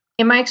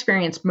In my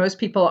experience, most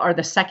people are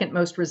the second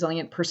most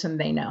resilient person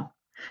they know.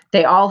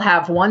 They all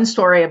have one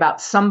story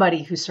about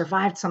somebody who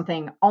survived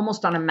something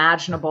almost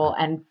unimaginable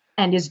and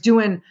is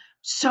doing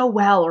so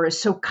well or is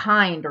so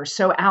kind or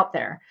so out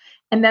there,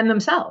 and then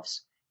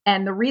themselves.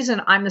 And the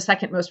reason I'm the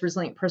second most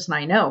resilient person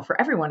I know for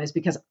everyone is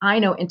because I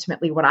know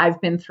intimately what I've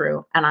been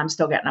through, and I'm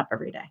still getting up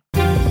every day.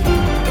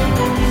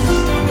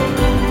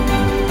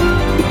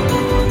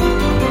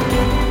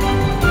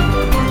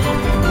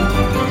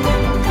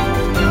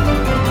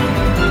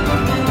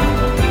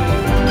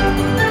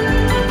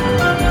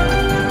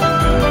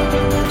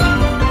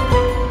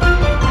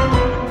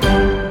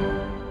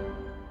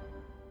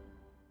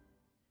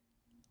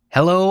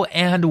 Hello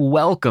and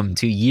welcome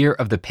to Year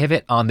of the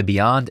Pivot on the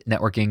Beyond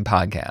Networking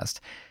podcast.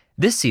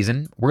 This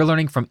season, we're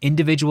learning from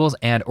individuals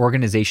and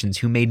organizations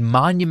who made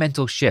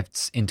monumental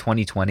shifts in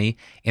 2020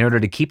 in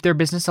order to keep their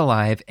business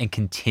alive and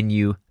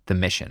continue the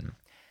mission.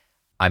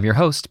 I'm your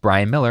host,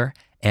 Brian Miller,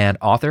 and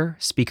author,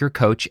 speaker,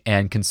 coach,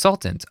 and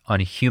consultant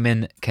on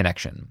human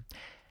connection.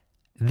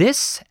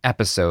 This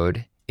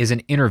episode is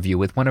an interview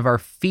with one of our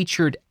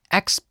featured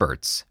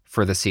experts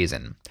for the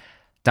season.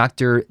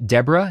 Dr.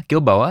 Deborah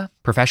Gilboa,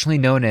 professionally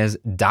known as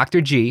Dr.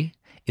 G,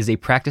 is a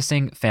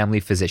practicing family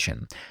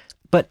physician.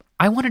 But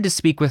I wanted to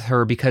speak with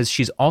her because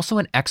she's also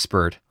an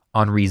expert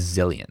on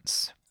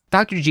resilience.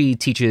 Dr. G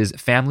teaches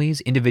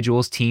families,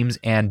 individuals, teams,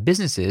 and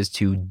businesses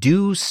to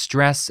do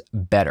stress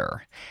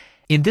better.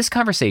 In this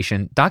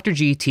conversation, Dr.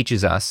 G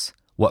teaches us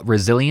what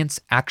resilience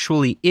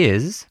actually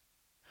is,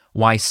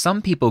 why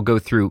some people go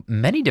through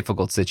many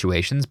difficult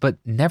situations but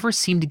never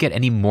seem to get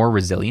any more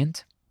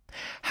resilient,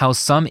 how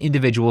some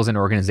individuals and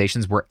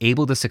organizations were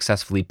able to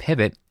successfully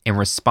pivot in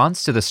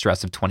response to the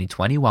stress of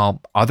 2020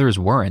 while others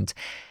weren't,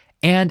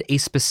 and a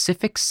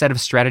specific set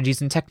of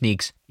strategies and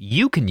techniques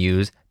you can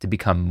use to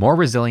become more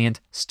resilient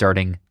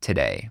starting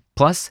today.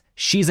 Plus,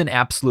 she's an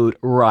absolute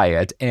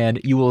riot, and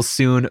you will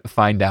soon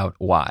find out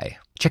why.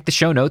 Check the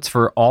show notes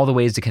for all the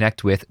ways to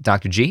connect with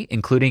Dr. G,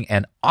 including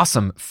an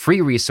awesome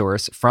free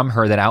resource from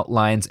her that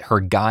outlines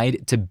her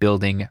guide to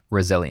building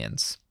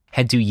resilience.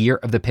 Head to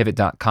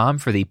yearofthepivot.com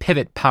for the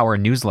Pivot Power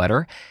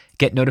newsletter,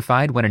 get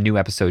notified when a new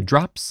episode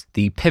drops,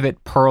 the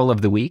Pivot Pearl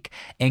of the Week,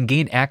 and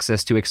gain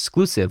access to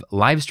exclusive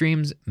live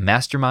streams,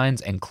 masterminds,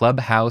 and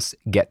clubhouse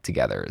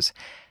get-togethers.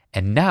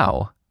 And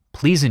now,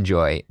 please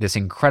enjoy this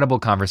incredible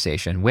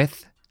conversation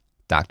with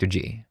Dr.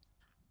 G.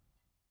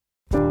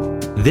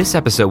 This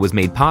episode was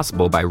made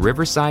possible by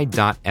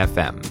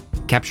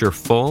Riverside.fm. Capture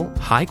full,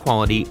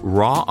 high-quality,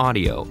 raw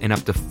audio and up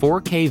to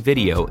 4K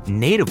video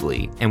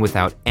natively and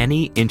without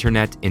any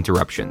internet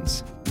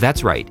interruptions.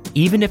 That's right,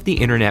 even if the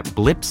internet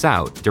blips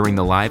out during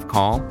the live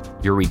call,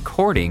 your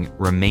recording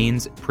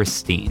remains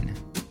pristine.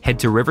 Head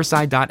to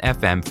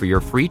Riverside.fm for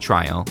your free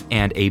trial,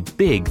 and a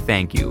big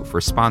thank you for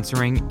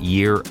sponsoring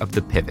Year of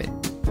the Pivot.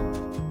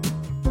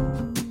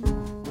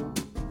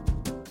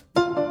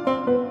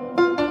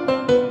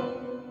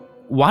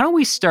 Why don't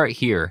we start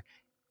here?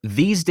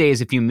 These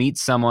days, if you meet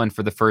someone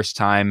for the first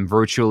time,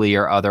 virtually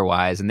or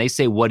otherwise, and they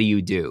say, "What do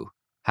you do?"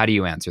 How do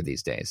you answer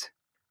these days?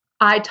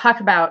 I talk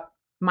about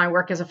my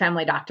work as a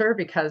family doctor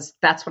because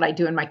that's what I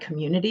do in my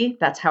community.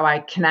 That's how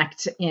I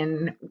connect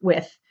in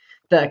with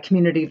the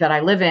community that I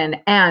live in.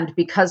 And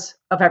because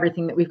of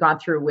everything that we've gone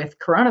through with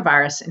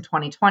coronavirus in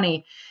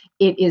 2020,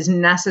 it is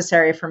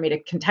necessary for me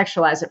to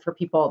contextualize it for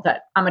people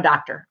that I'm a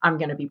doctor. I'm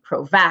going to be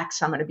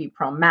pro-vax. I'm going to be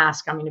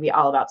pro-mask. I'm going to be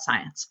all about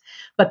science.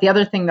 But the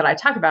other thing that I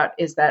talk about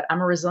is that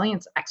I'm a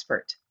resilience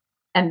expert.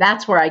 And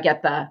that's where I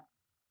get the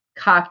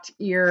cocked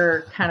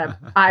ear kind of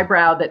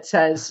eyebrow that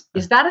says,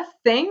 is that a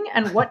thing?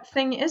 And what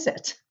thing is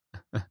it?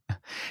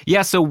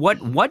 Yeah. So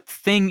what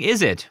thing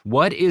is it?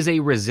 What is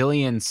a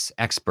resilience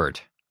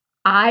expert?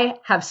 I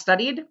have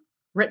studied,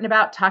 written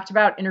about, talked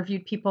about,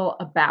 interviewed people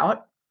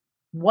about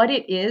what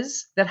it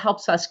is that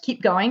helps us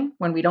keep going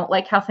when we don't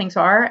like how things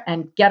are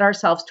and get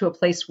ourselves to a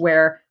place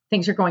where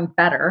things are going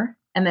better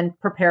and then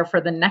prepare for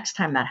the next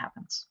time that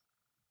happens.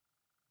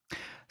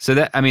 So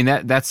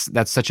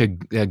that's such a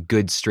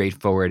good,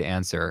 straightforward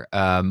answer.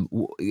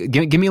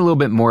 Give me a little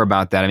bit more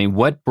about that. I mean,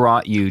 what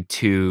brought you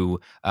to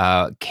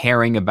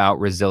caring about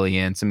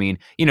resilience? I mean,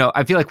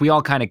 I feel like we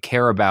all kind of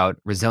care about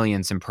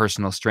resilience and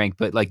personal strength,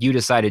 but like you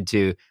decided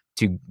to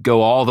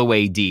go all the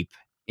way deep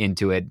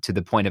into it to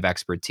the point of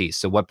expertise.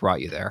 So what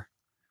brought you there?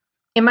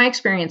 In my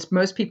experience,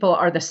 most people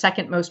are the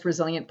second most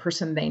resilient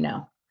person they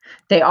know.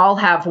 They all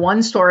have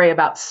one story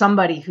about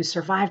somebody who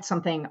survived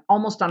something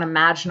almost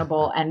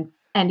unimaginable and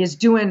is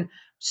doing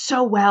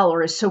so well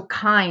or is so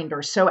kind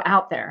or so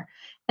out there,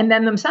 and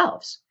then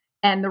themselves.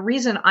 And the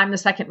reason I'm the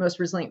second most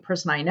resilient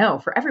person I know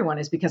for everyone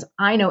is because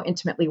I know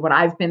intimately what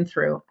I've been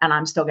through, and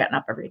I'm still getting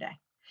up every day.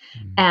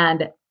 Mm-hmm.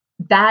 And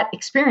that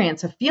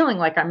experience of feeling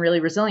like I'm really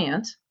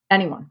resilient,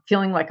 anyone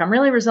feeling like I'm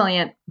really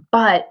resilient,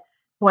 but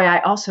boy,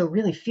 I also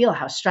really feel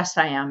how stressed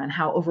I am and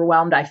how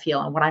overwhelmed I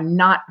feel and what I'm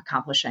not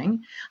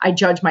accomplishing. I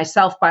judge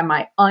myself by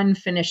my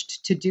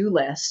unfinished to-do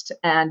list.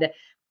 And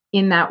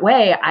in that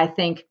way, I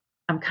think,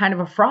 I'm kind of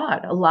a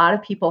fraud. A lot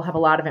of people have a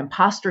lot of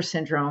imposter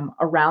syndrome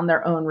around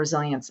their own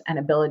resilience and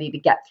ability to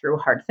get through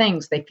hard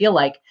things. They feel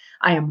like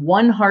I am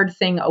one hard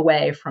thing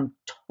away from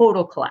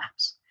total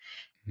collapse.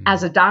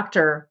 As Mm. a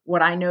doctor,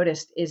 what I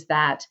noticed is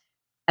that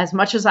as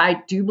much as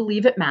I do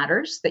believe it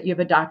matters that you have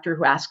a doctor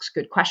who asks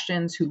good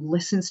questions, who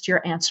listens to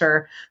your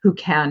answer, who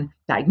can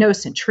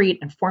diagnose and treat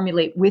and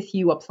formulate with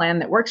you a plan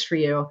that works for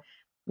you,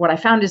 what I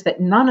found is that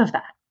none of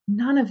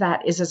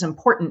that is as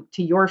important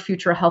to your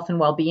future health and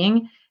well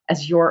being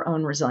as your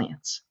own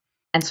resilience.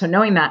 And so,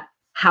 knowing that,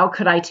 how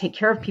could I take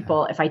care of Yeah.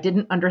 people if I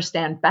didn't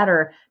understand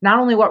better, not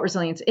only what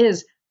resilience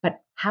is,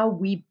 but how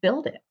we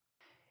build it?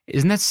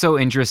 Isn't that so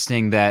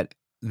interesting that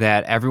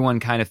everyone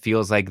kind of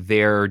feels like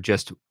they're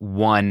just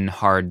one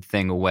hard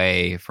thing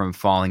away from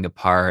falling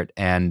apart,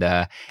 and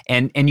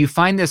you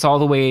find this all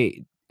the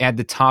way at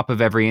the top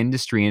of every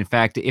industry. In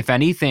fact, if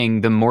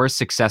anything, the more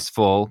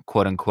successful,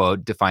 quote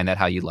unquote, define that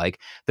how you like,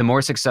 the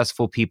more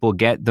successful people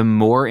get, the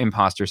more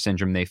imposter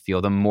syndrome they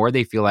feel, the more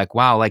they feel like,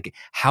 wow, like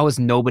how has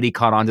nobody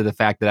caught on to the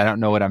fact that I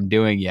don't know what I'm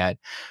doing yet,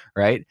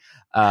 right?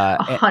 Uh,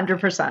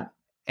 100%.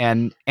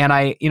 and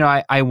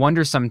I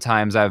wonder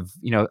sometimes.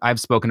 I've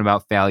spoken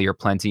about failure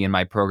plenty in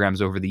my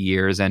programs over the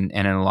years and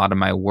in a lot of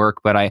my work,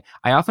 but I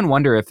often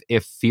wonder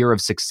if fear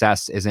of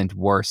success isn't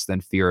worse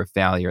than fear of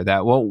failure.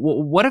 That, well,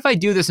 what if I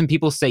do this and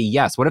people say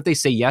yes? What if they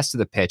say yes to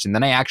the pitch and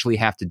then I actually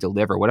have to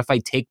deliver? What if I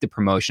take the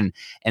promotion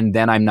and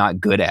then I'm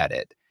not good at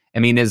it? I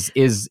mean, is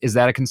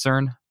that a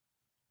concern?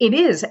 It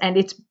is, and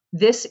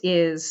this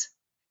is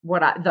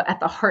at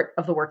the heart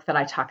of the work that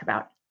I talk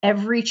about.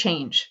 Every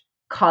change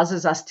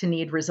causes us to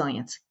need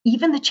resilience,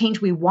 even the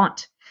change we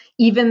want,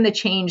 even the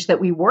change that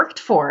we worked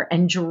for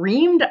and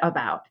dreamed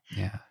about,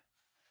 Yeah.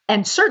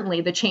 and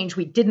certainly the change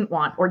we didn't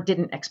want or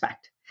didn't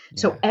expect.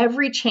 So Yeah.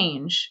 every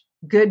change,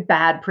 good,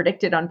 bad,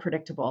 predicted,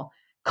 unpredictable,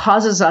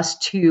 causes us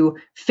to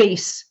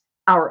face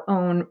our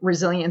own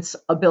resilience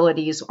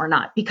abilities or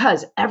not.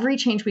 Because every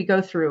change we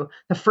go through,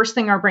 the first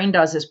thing our brain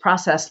does is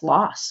process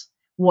loss.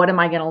 What am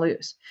I going to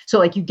lose? So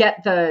like you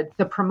get the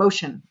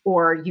promotion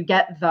or you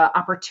get the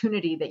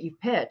opportunity that you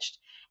pitched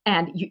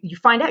and you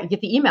find out, you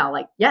get the email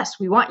like, yes,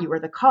 we want you, or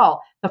the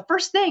call. The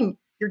first thing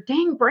your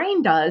dang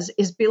brain does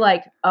is be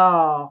like,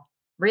 oh,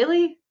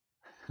 really?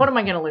 What am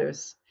I going to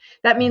lose?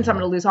 That means I'm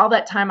Yeah. going to lose all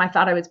that time I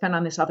thought I would spend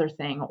on this other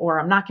thing, or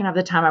I'm not going to have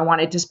the time I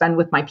wanted to spend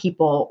with my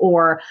people,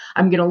 or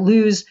I'm going to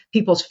lose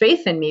people's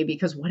faith in me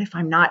because what if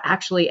I'm not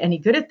actually any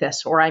good at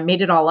this, or I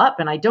made it all up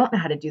and I don't know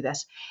how to do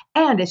this?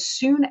 And as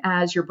soon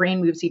as your brain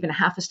moves even a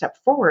half a step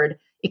forward,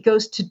 it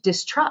goes to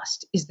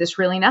distrust. Is this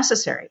really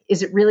necessary?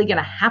 Is it really going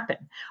to happen?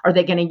 Are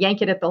they going to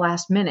yank it at the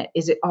last minute?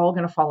 Is it all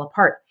going to fall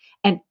apart?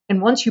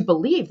 And once you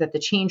believe that the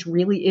change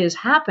really is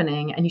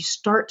happening and you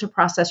start to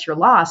process your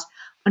loss,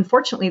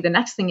 unfortunately, the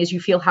next thing is you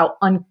feel how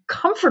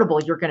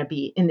uncomfortable you're going to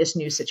be in this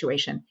new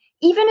situation.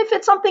 Even if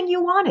it's something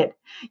you wanted,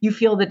 you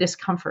feel the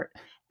discomfort.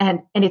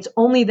 And it's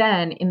only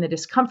then in the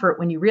discomfort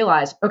when you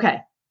realize, okay,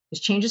 this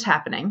change is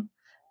happening,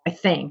 I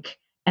think,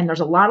 and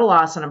there's a lot of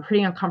loss and I'm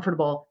pretty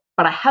uncomfortable,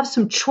 but I have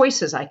some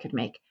choices I could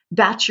make.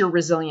 That's your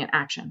resilient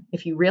action.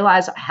 If you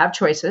realize I have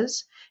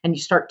choices and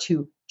you start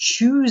to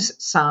choose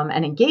some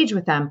and engage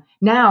with them,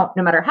 now,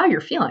 no matter how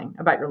you're feeling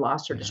about your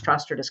loss or Yeah.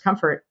 distrust or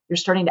discomfort, you're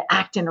starting to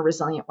act in a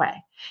resilient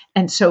way.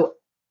 And so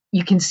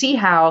you can see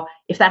how,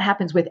 if that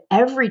happens with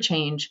every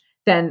change,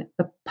 then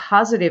the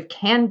positive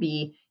can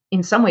be,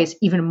 in some ways,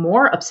 even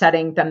more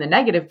upsetting than the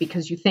negative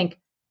because you think,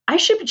 I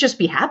should just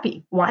be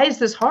happy. Why is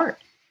this hard?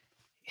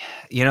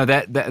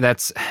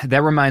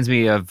 That reminds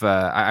me of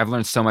I've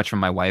learned so much from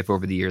my wife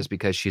over the years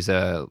because she's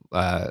a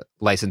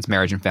licensed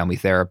marriage and family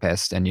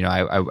therapist, and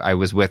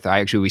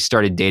we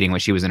started dating when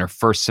she was in her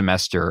first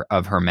semester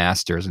of her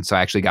master's, and so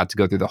I actually got to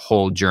go through the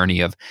whole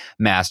journey of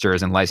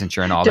master's and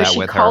licensure and all Does that she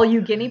with call her.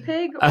 you guinea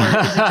pig, or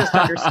is it just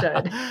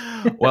understood?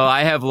 Well,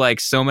 I have like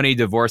so many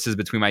divorces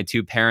between my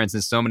two parents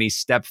and so many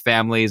step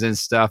families and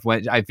stuff.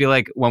 When I feel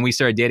like when we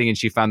started dating and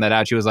she found that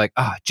out, she was like,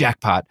 "Oh,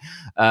 jackpot!"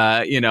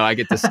 I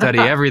get to study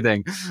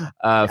everything.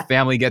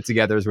 Family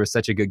get-togethers were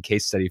such a good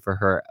case study for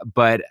her.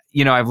 But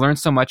I've learned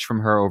so much from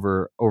her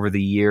over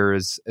the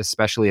years,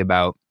 especially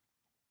about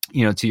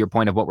to your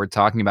point of what we're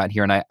talking about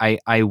here. And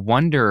I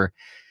wonder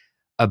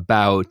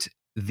about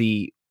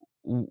the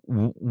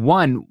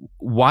one,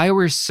 why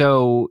we're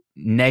so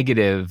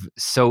negative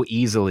so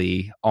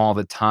easily all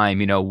the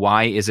time.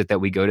 Why is it that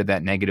we go to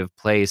that negative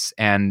place?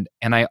 And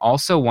I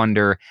also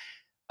wonder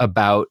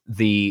about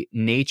the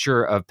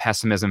nature of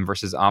pessimism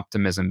versus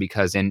optimism,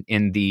 because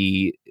in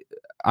the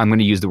I'm going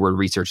to use the word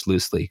research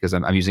loosely because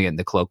I'm using it in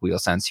the colloquial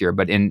sense here,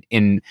 but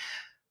in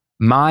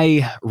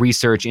my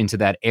research into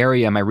that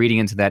area, my reading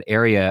into that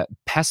area,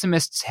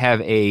 pessimists have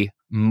a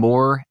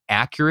more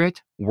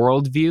accurate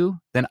worldview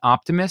than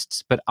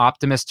optimists, but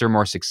optimists are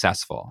more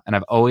successful. And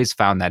I've always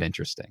found that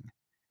interesting.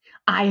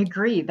 I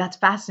agree. That's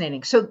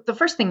fascinating. So the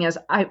first thing is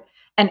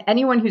And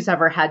anyone who's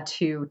ever had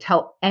to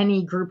tell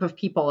any group of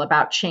people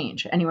about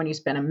change, anyone who's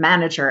been a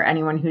manager,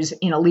 anyone who's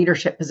in a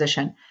leadership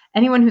position,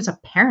 anyone who's a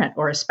parent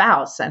or a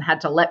spouse and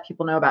had to let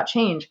people know about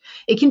change,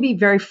 it can be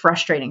very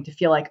frustrating to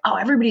feel like, oh,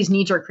 everybody's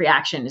knee-jerk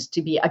reaction is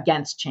to be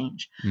against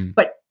change.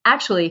 But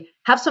actually,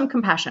 have some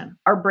compassion.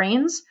 Our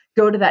brains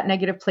go to that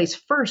negative place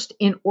first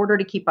in order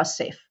to keep us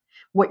safe.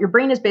 What your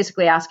brain is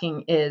basically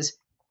asking is,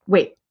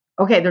 wait,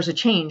 okay, there's a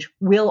change.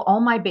 Will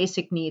all my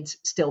basic needs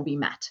still be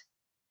met?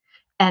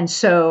 And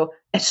so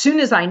as soon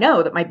as I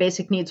know that my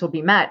basic needs will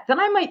be met, then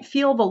I might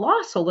feel the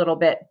loss a little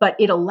bit, but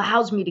it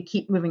allows me to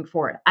keep moving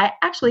forward. I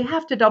actually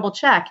have to double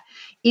check,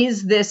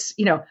 is this,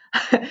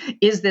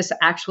 is this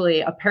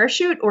actually a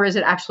parachute or is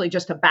it actually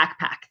just a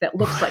backpack that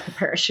looks like a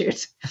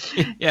parachute?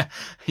 Yeah,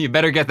 you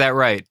better get that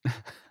right.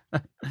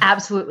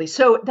 Absolutely.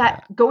 So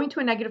that going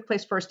to a negative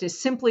place first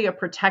is simply a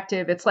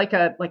protective, it's like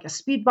a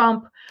speed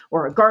bump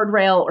or a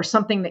guardrail or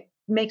something that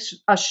makes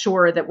us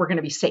sure that we're going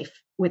to be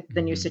safe with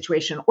the new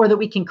situation, or that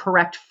we can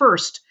correct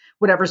first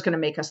whatever's going to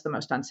make us the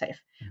most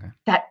unsafe. Okay.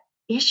 That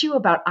issue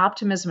about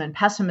optimism and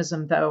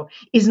pessimism, though,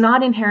 is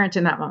not inherent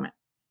in that moment.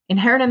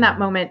 Inherent in that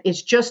moment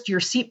is just your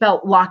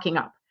seatbelt locking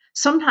up.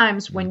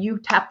 Sometimes when you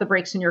tap the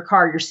brakes in your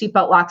car, your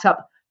seatbelt locks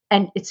up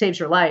and it saves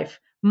your life.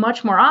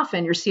 Much more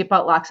often, your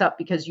seatbelt locks up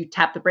because you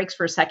tap the brakes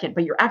for a second,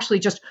 but you're actually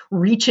just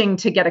reaching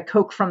to get a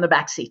Coke from the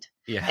back seat.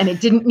 Yeah. And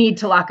it didn't need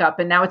to lock up,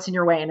 and now it's in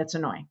your way and it's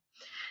annoying.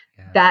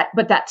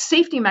 But that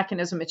safety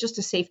mechanism is just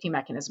a safety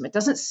mechanism. It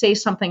doesn't say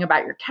something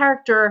about your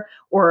character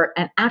or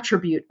an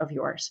attribute of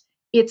yours.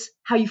 It's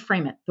how you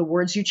frame it, the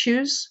words you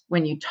choose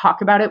when you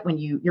talk about it, when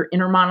your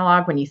inner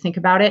monologue, when you think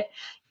about it.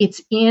 It's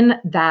in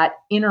that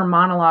inner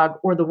monologue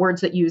or the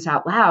words that you use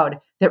out loud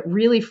that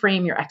really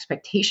frame your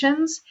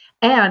expectations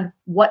and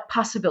what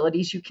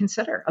possibilities you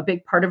consider. A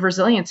big part of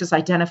resilience is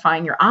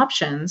identifying your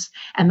options.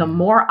 And the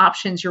more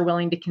options you're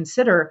willing to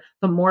consider,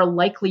 the more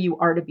likely you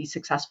are to be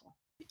successful.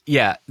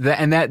 Yeah,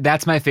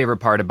 that's my favorite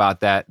part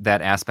about that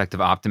aspect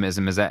of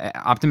optimism is that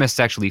optimists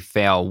actually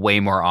fail way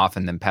more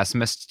often than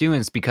pessimists do,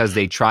 and it's because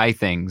they try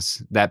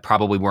things that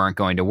probably weren't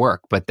going to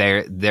work, but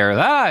they're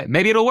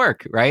maybe it'll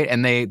work, right?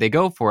 And they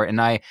go for it.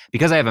 And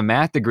because I have a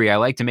math degree, I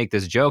like to make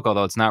this joke,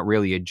 although it's not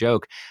really a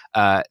joke,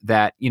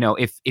 that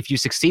if you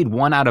succeed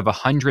 1 out of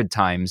 100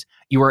 times,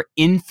 you are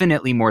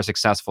infinitely more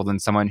successful than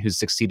someone who's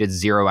succeeded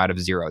 0 out of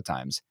 0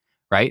 times,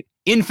 right?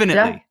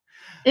 Infinitely.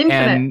 Yeah.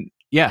 Infinite. And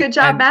yeah. Good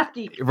job, math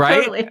geek. Right?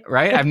 Totally.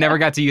 Right? I've never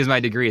got to use my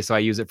degree, so I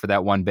use it for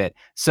that one bit.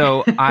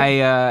 So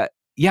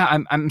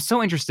I'm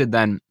so interested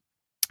then.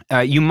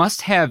 You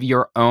must have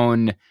your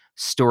own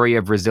story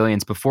of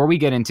resilience before we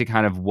get into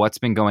kind of what's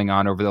been going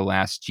on over the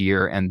last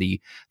year and the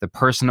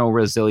personal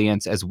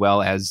resilience, as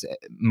well as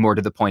more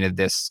to the point of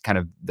this kind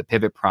of the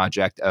pivot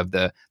project of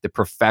the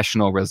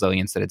professional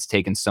resilience that it's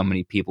taken so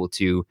many people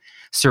to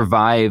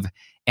survive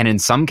and in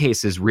some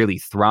cases really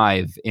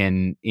thrive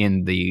in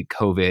the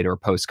COVID or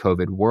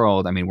post-COVID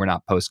world. I mean, we're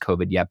not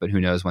post-COVID yet, but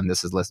who knows when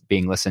this is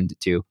being listened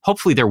to.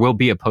 Hopefully there will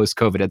be a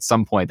post-COVID at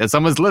some point that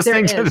someone's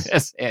listening to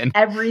this. And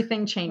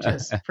everything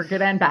changes for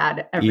good and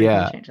bad.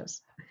 Everything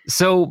changes.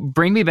 So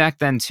bring me back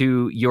then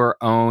to your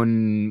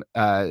own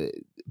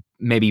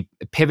maybe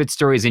pivot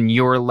stories in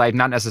your life,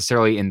 not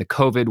necessarily in the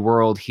COVID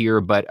world here,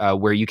 but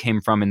where you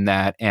came from in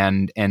that.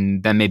 And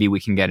then maybe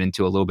we can get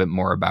into a little bit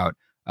more about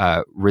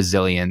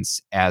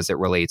resilience as it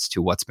relates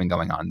to what's been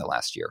going on in the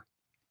last year.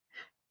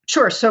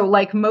 Sure. So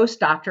like most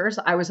doctors,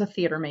 I was a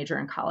theater major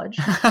in college.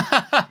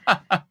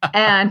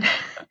 And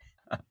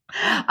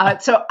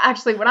so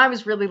actually, when I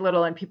was really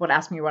little and people would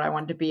ask me what I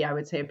wanted to be, I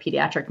would say a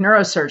pediatric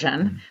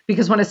neurosurgeon,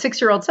 because when a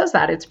 6-year-old says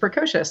that, it's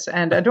precocious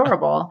and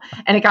adorable.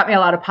 And it got me a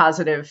lot of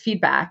positive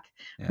feedback.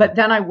 Yeah. But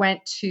then I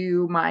went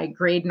to my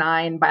grade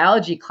 9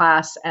 biology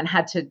class and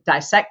had to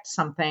dissect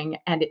something,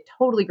 and it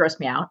totally grossed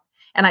me out.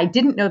 And I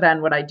didn't know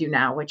then what I do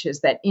now, which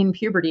is that in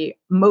puberty,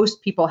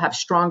 most people have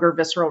stronger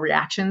visceral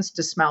reactions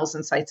to smells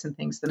and sights and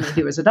things than they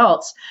do as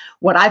adults.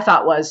 What I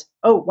thought was,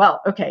 oh,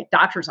 well, okay,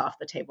 doctor's off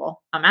the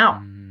table. I'm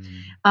out.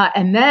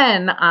 And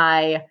then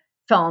I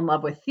fell in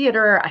love with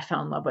theater. I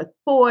fell in love with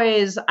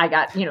boys. I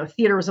got,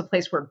 theater was a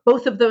place where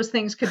both of those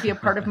things could be a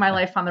part of my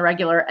life on the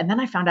regular. And then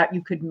I found out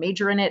you could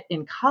major in it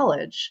in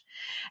college.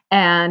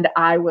 And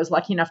I was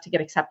lucky enough to get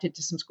accepted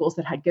to some schools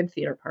that had good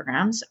theater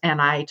programs.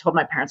 And I told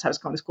my parents I was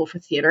going to school for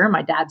theater.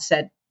 My dad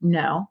said,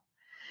 no.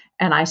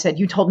 And I said,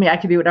 you told me I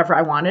could be whatever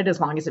I wanted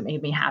as long as it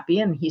made me happy.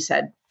 And he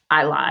said,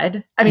 I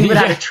lied. I mean,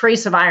 without a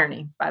trace of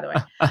irony, by the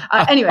way.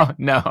 Anyway. Oh,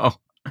 no.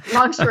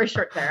 Long story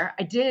short there,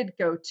 I did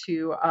go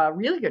to a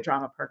really good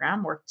drama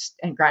program, worked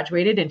and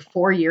graduated in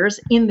 4 years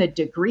in the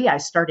degree I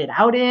started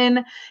out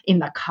in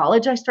the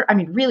college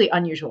really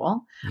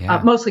unusual,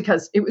 mostly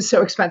because it was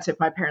so expensive.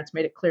 My parents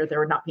made it clear there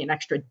would not be an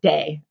extra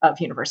day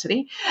of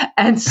university.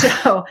 And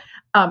so,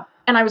 and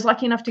I was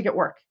lucky enough to get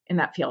work in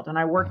that field. And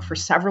I worked for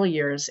several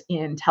years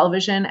in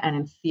television and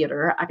in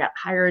theater. I got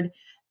hired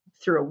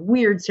through a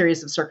weird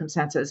series of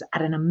circumstances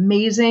at an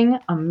amazing,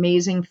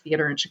 amazing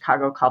theater in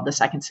Chicago called the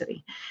Second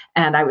City.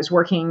 And I was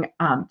working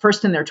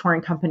first in their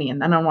touring company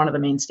and then on one of the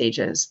main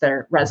stages,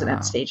 their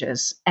resident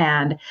stages.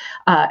 And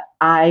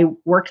I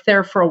worked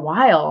there for a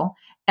while.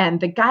 And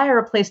the guy I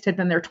replaced had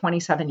been there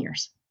 27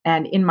 years.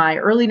 And in my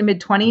early to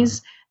mid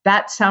 20s,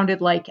 that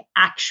sounded like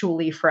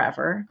actually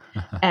forever.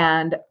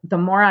 And the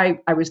more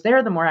I was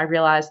there, the more I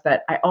realized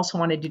that I also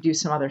wanted to do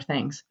some other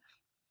things.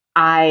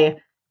 I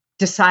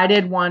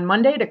decided one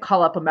Monday to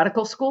call up a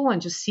medical school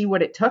and just see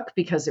what it took,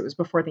 because it was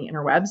before the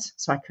interwebs,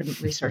 so I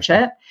couldn't research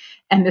it.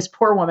 And this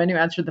poor woman who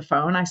answered the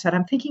phone, I said,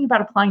 I'm thinking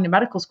about applying to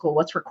medical school.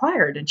 What's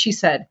required? And she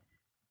said,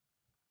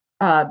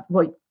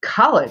 well,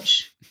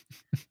 college.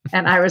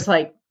 And I was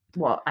like,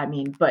 well, I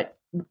mean, but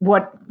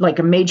what, like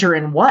a major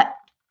in what?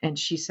 And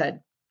she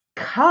said,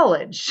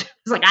 college. I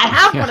was like, I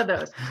have one of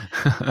those.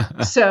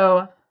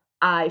 So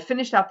I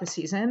finished out the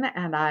season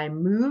and I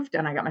moved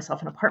and I got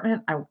myself an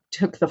apartment. I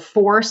took the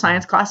 4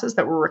 science classes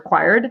that were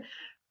required.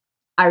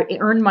 I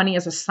earned money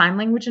as a sign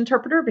language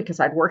interpreter because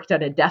I'd worked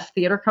at a deaf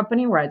theater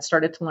company where I'd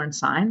started to learn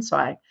sign. So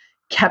I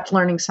kept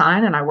learning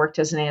sign and I worked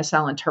as an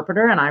ASL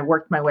interpreter, and I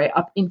worked my way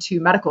up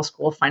into medical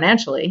school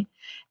financially,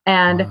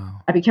 and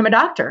I became a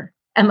doctor.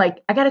 And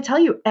like, I got to tell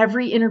you,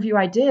 every interview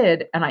I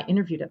did, and I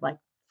interviewed at like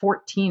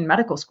 14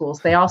 medical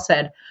schools, they all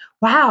said,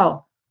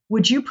 wow,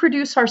 would you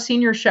produce our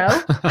senior show?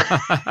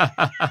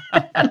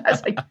 And I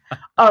was like,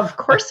 of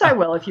course I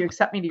will, if you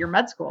accept me to your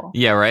med school.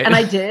 Yeah, right. And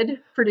I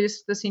did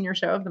produce the senior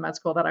show of the med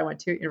school that I went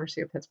to, University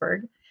of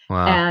Pittsburgh.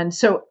 Wow. And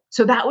so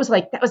that was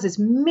this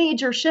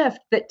major shift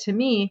that to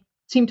me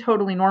seemed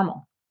totally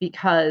normal,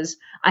 because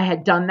I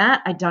had done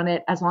that. I'd done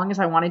it as long as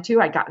I wanted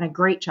to. I'd gotten a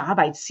great job.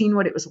 I'd seen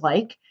what it was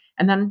like.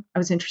 And then I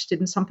was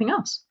interested in something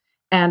else.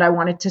 And I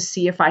wanted to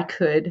see if I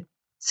could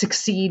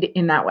succeed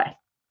in that way.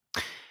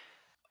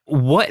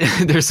 What?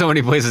 There's so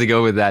many places to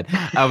go with that.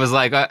 I was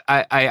like,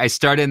 I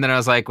started and then I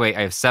was like, wait,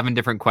 I have 7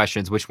 different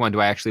questions. Which one do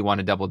I actually want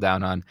to double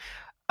down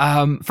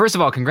on? First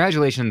of all,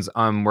 congratulations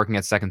on working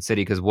at Second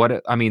City. Because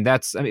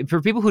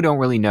for people who don't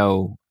really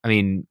know,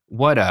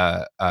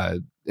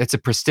 it's a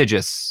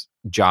prestigious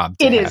job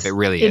to have. It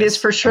really is. It is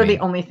for sure the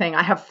only thing.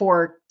 I have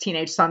 4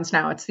 teenage sons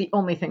now. It's the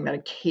only thing that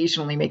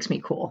occasionally makes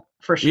me cool,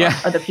 for sure,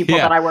 are the people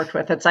that I worked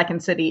with at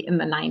Second City in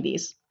the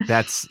 90s.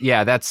 That's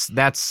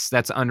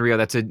unreal.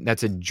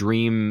 That's a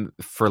dream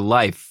for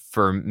life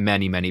for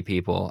many, many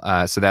people.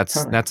 So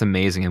that's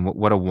amazing. And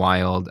what a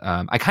wild,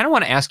 I kind of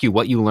want to ask you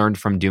what you learned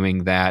from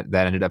doing that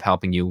ended up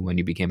helping you when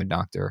you became a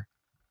doctor.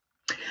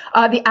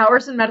 The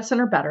hours in medicine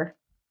are better.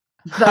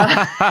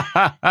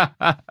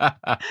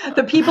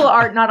 The people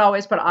are not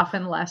always, but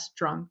often less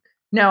drunk.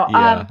 No,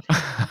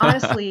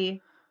 honestly,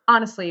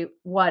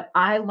 what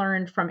I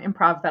learned from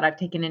improv that I've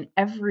taken in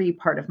every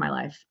part of my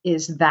life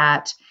is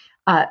that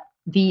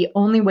the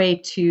only way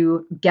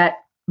to get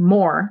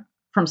more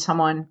from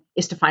someone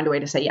is to find a way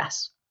to say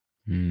yes.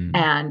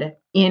 And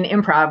in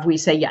improv, we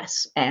say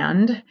yes,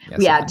 and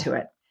we add to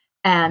it.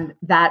 And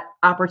that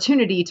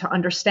opportunity to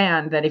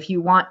understand that if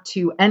you want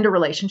to end a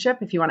relationship,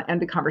 if you want to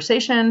end a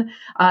conversation,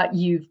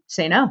 you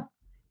say no.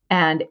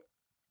 And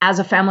as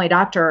a family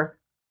doctor,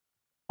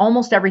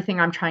 almost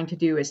everything I'm trying to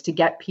do is to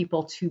get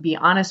people to be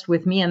honest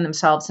with me and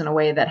themselves in a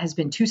way that has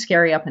been too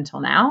scary up until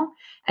now,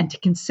 and to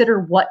consider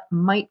what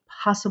might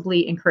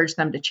possibly encourage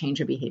them to change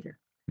a behavior.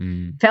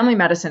 Family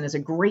medicine is a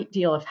great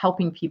deal of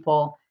helping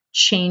people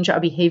change a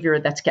behavior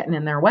that's getting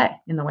in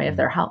the way of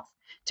their health,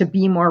 to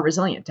be more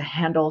resilient, to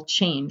handle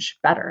change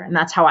better. And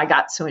that's how I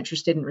got so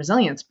interested in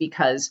resilience,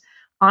 because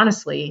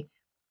honestly,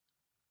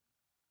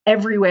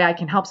 every way I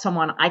can help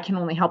someone, I can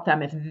only help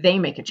them if they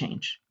make a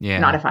change,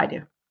 not if I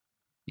do.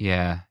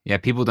 Yeah.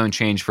 People don't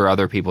change for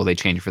other people. They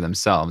change for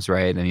themselves.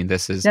 Right. I mean,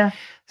 this is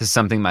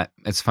something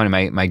it's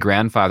funny. My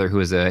grandfather, who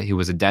was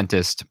a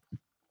dentist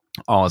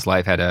all his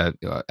life, had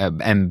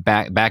and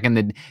back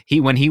in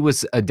when he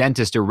was a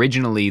dentist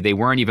originally, they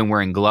weren't even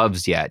wearing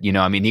gloves yet.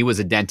 I mean, he was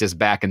a dentist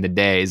back in the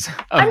days.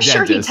 I'm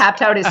sure he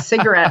tapped out his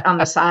cigarette on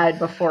the side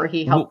before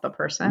he helped the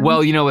person.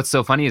 Well, what's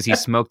so funny is he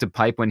smoked a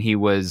pipe when he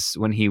was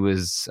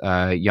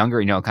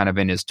younger, kind of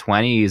in his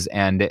 20s.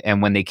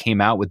 And when they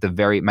came out with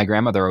my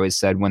grandmother always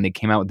said, when they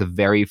came out with the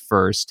very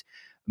first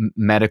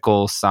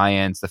medical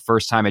science, the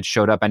first time it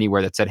showed up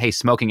anywhere that said, hey,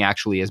 smoking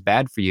actually is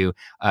bad for you,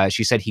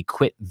 she said he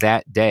quit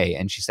that day.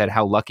 And she said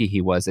how lucky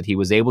he was that he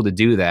was able to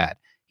do that.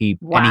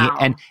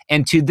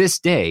 And to this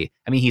day,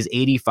 I mean, he's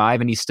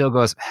 85 and he still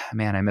goes,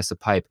 man, I miss a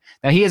pipe.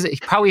 Now he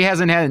probably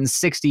hasn't had it in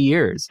 60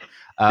 years.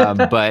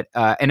 But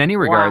in any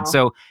regard,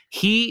 so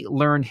he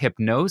learned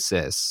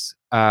hypnosis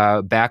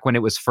back when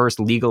it was first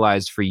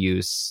legalized for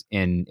use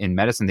in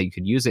medicine, that you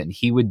could use it. And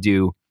he would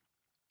do,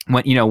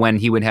 when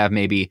he would have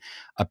maybe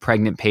a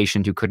pregnant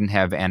patient who couldn't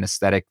have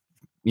anesthetic,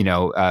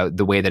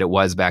 the way that it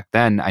was back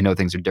then. I know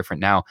things are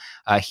different now.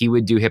 He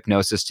would do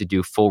hypnosis to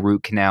do full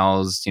root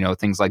canals,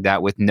 things like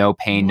that, with no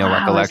pain, no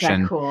recollection.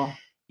 Is that cool?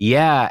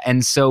 Yeah.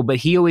 And so, but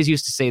he always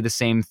used to say the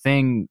same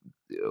thing.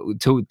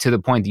 to the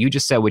point that you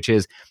just said, which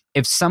is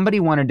if somebody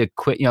wanted to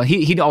quit,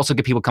 he'd also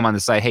get people come on the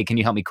side, hey, can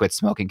you help me quit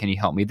smoking? Can you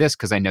help me this?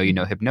 Because I know you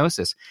know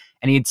hypnosis.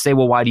 And he'd say,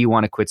 well, why do you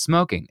want to quit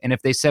smoking? And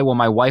if they say, well,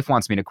 my wife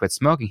wants me to quit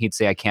smoking, he'd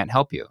say, I can't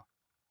help you.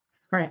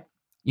 Right.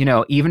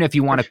 Even if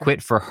you want to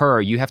quit for her,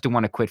 you have to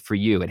want to quit for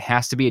you. It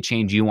has to be a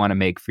change you want to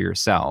make for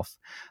yourself.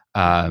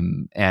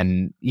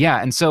 And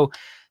so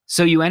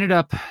you ended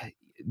up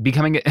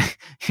becoming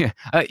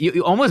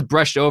you almost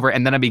brushed over,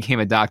 and then I became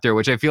a doctor,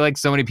 which I feel like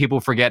so many people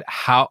forget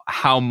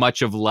how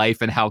much of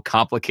life and how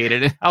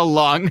complicated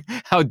and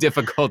how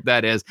difficult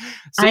that is.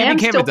 So I am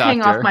still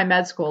paying off my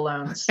med school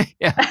loans.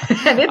 Yeah.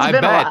 And it's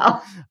been a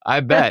while. I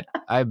bet.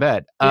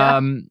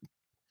 Yeah.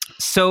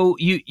 So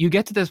you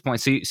get to this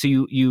point. So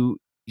you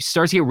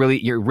start to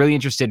you're really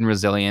interested in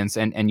resilience,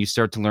 and you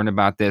start to learn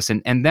about this.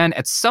 And then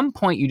at some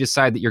point you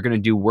decide that you're going to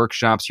do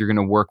workshops. You're going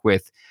to work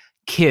with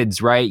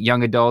kids, right?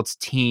 Young adults,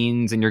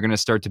 teens, and you're going to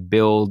start to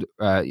build,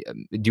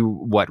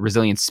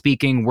 resilience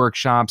speaking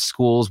workshops,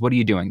 schools. What are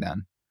you doing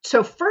then?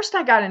 So first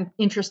I got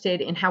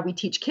interested in how we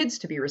teach kids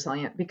to be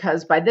resilient,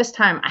 because by this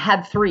time I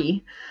had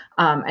 3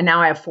 and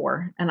now I have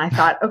 4. And I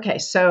thought, okay,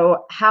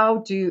 so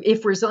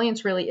if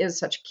resilience really is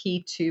such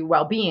key to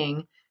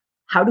well-being,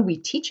 how do we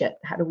teach it?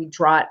 How do we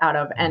draw it out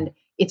of? And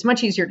it's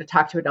much easier to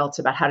talk to adults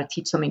about how to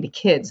teach something to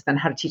kids than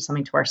how to teach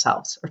something to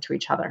ourselves or to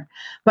each other.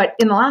 But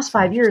in the last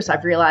 5 years,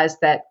 I've realized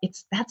that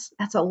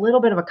that's a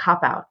little bit of a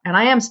cop-out. And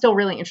I am still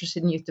really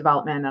interested in youth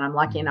development, and I'm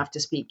lucky enough to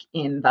speak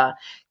in the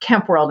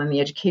camp world and the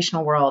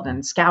educational world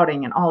and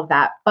scouting and all of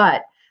that.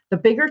 But the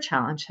bigger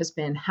challenge has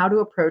been how to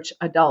approach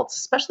adults,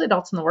 especially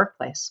adults in the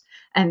workplace,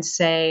 and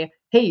say,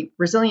 hey,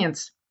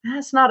 resilience,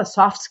 that's not a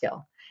soft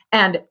skill.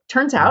 And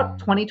turns out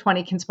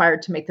 2020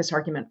 conspired to make this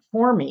argument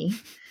for me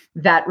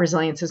that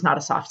resilience is not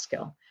a soft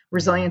skill.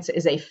 Resilience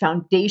is a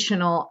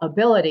foundational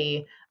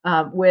ability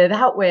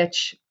without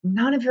which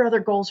none of your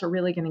other goals are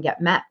really going to get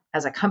met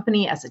as a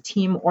company, as a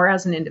team, or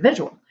as an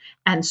individual.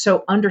 And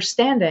so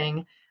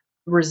understanding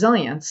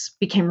resilience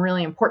became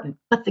really important.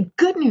 But the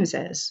good news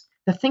is,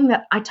 the thing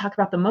that I talk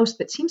about the most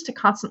that seems to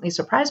constantly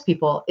surprise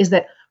people is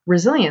that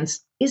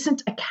resilience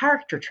isn't a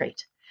character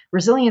trait.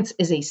 Resilience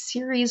is a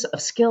series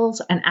of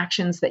skills and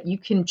actions that you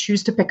can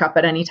choose to pick up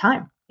at any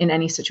time in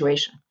any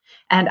situation.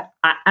 And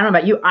I don't know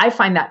about you, I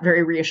find that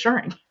very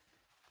reassuring.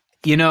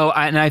 And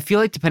I feel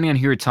like depending on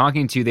who you're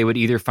talking to, they would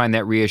either find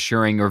that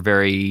reassuring or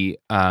very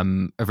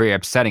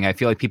upsetting. I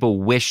feel like people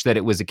wish that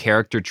it was a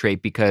character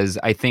trait, because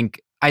I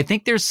think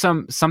there's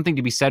something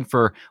to be said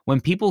for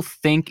when people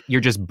think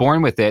you're just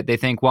born with it. They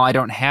think, well, I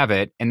don't have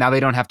it, and now they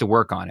don't have to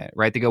work on it,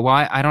 right? They go,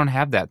 well, I don't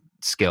have that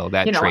skill,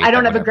 that trait. I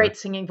don't have a great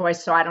singing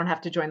voice, so I don't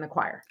have to join the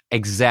choir.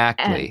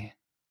 Exactly.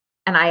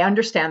 And I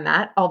understand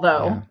that,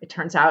 although it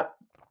turns out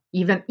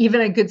even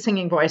a good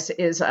singing voice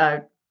is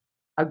a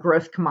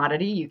growth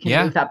commodity. You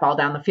can move that ball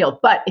down the field.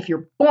 But if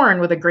you're born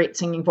with a great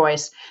singing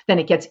voice, then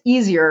it gets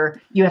easier.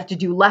 You have to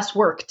do less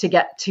work to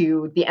get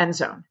to the end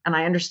zone. And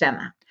I understand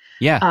that.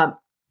 Yeah.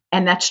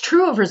 And that's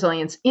true of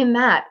resilience, in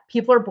that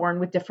people are born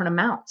with different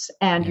amounts,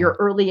 and your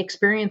early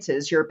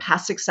experiences, your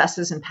past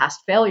successes and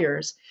past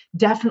failures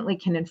definitely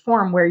can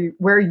inform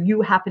where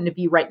you happen to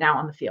be right now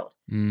on the field.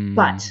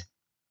 But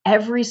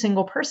every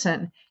single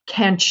person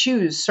can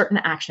choose certain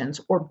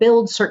actions or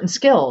build certain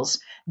skills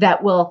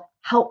that will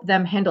help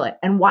them handle it.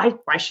 And why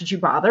should you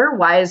bother?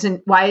 Why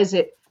is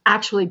it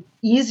actually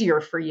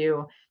easier for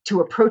you to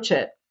approach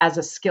it as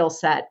a skill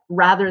set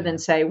rather than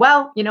say,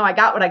 well, I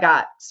got what I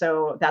got,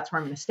 so that's where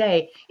I'm going to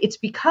stay? It's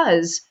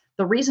because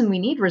the reason we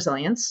need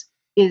resilience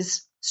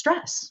is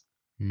stress.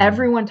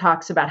 Everyone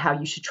talks about how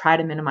you should try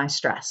to minimize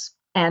stress.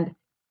 And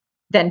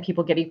then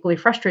people get equally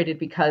frustrated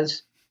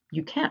because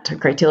you can't. A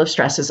great deal of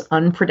stress is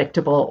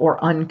unpredictable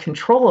or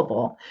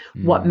uncontrollable.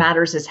 What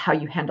matters is how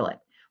you handle it.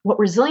 What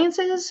resilience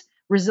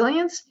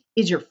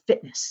is your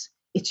fitness.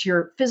 It's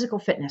your physical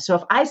fitness. So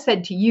if I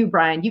said to you,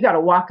 Brian, you got to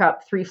walk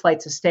up 3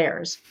 flights of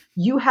stairs,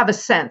 you have a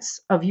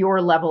sense of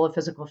your level of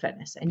physical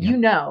fitness. And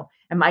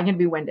am I going to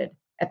be winded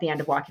at the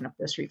end of walking up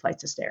those 3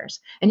 flights of stairs?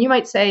 And you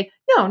might say,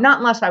 no, not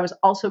unless I was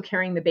also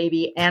carrying the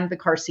baby and the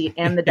car seat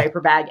and the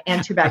diaper bag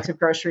and 2 bags of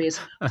groceries,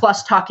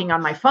 plus talking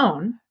on my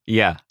phone.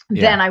 Yeah.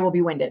 Then I will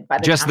be winded by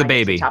the just time the I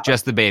baby. get to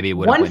Just the baby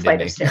would one have flight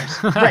me. of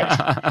stairs.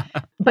 Right.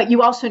 But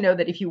you also know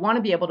that if you want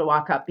to be able to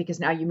walk up, because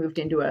now you moved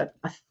into a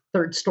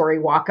 3rd story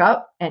walk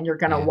up, and you're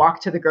going to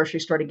walk to the grocery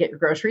store to get your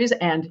groceries,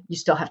 and you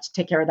still have to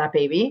take care of that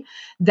baby,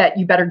 that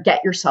you better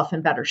get yourself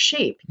in better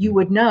shape. You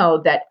would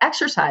know that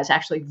exercise,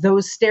 actually,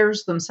 those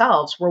stairs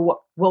themselves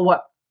will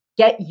what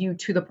get you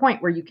to the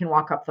point where you can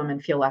walk up them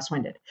and feel less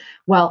winded.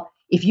 Well,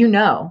 if you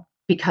know,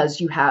 because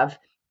you have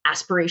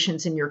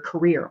aspirations in your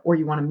career, or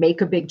you want to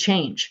make a big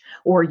change,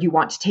 or you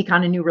want to take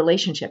on a new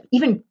relationship,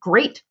 even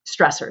great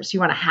stressors,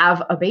 you want to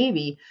have a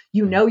baby,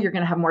 you're going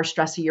to have more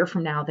stress a year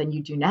from now than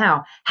you do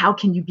now. How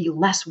can you be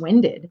less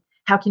winded?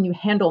 How can you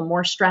handle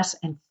more stress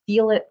and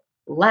feel it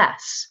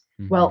less?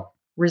 Well,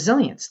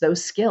 resilience,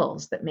 those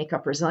skills that make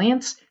up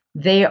resilience,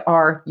 they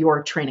are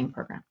your training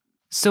program.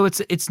 So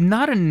it's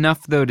not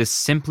enough, though, to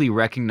simply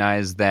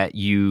recognize that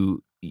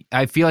you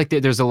I feel like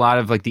there's a lot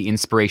of like the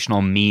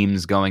inspirational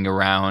memes going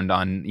around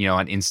on,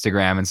 on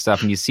Instagram and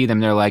stuff. And you see them,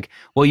 they're like,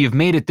 well, you've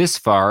made it this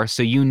far,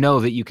 so you know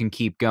that you can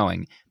keep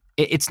going.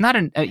 It's not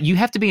you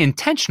have to be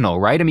intentional,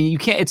 right? I mean, you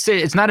can't,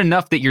 it's not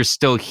enough that you're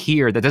still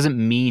here. That doesn't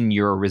mean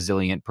you're a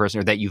resilient person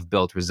or that you've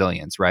built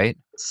resilience, right?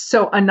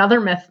 So another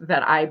myth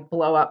that I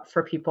blow up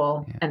for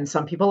people, and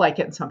some people like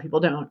it and some people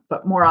don't,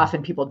 but more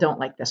often people don't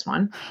like this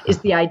one, is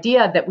the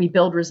idea that we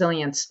build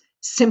resilience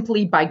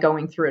simply by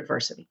going through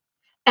adversity.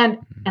 And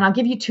I'll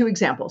give you two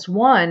examples.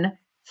 One,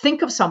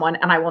 think of someone,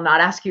 and I will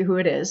not ask you who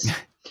it is.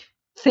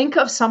 Think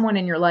of someone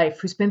in your life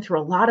who's been through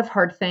a lot of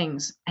hard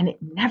things and it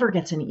never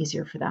gets any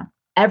easier for them.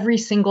 Every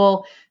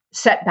single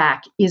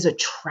setback is a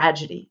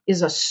tragedy,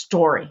 is a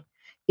story,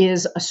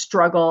 is a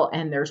struggle,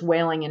 and there's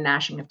wailing and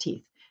gnashing of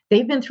teeth.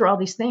 They've been through all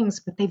these things,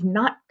 but they've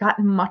not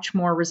gotten much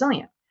more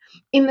resilient.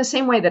 In the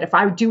same way that if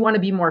I do want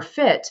to be more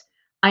fit,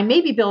 I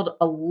maybe build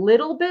a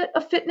little bit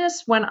of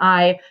fitness when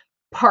I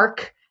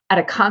park at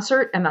a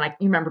concert. And then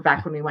you remember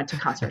back when we went to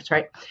concerts,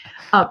 right?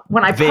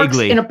 When I parked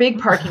in a big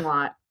parking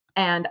lot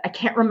and I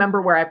can't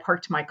remember where I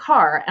parked my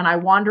car and I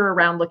wander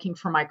around looking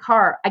for my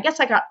car, I guess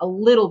I got a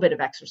little bit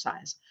of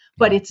exercise,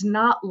 but it's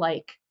not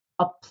like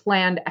a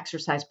planned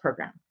exercise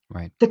program.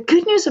 Right. The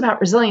good news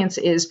about resilience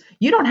is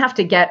you don't have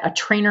to get a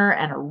trainer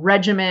and a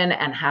regimen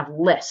and have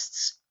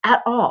lists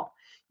at all.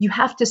 You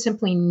have to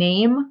simply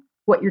name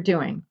what you're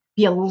doing,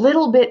 be a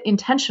little bit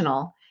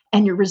intentional,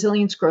 and your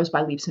resilience grows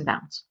by leaps and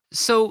bounds.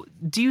 So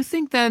do you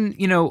think then,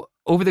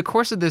 over the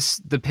course of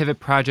the Pivot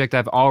Project,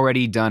 I've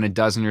already done a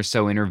dozen or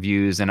so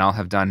interviews, and I'll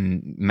have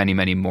done many,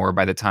 many more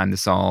by the time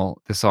this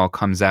all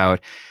comes out.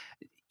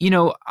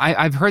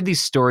 I've heard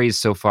these stories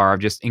so far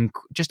of just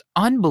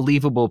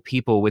unbelievable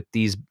people with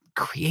these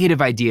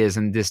creative ideas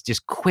and this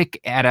just quick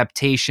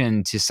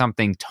adaptation to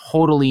something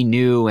totally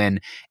new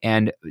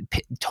and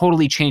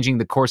totally changing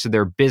the course of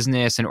their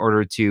business in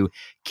order to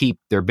keep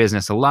their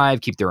business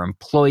alive, keep their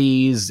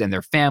employees and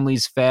their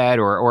families fed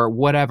or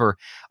whatever,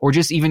 or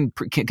just even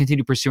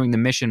continue pursuing the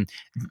mission.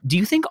 Do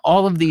you think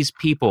all of these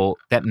people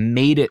that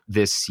made it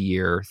this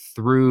year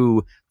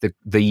through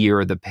the year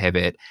of the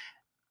pivot,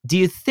 do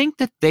you think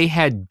that they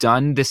had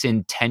done this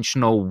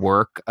intentional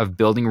work of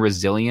building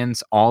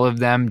resilience, all of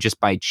them, just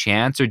by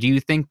chance? Or do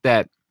you think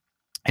that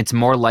it's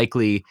more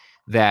likely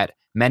that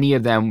many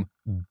of them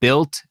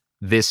built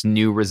this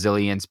new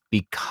resilience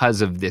because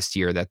of this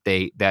year, is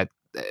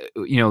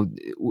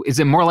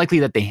it more likely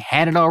that they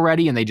had it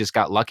already and they just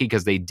got lucky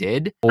because they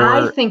did? Or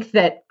I think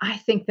that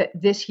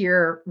this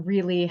year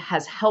really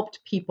has helped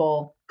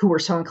people who were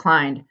so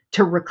inclined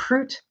to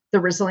recruit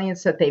the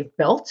resilience that they've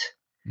built.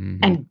 Mm-hmm.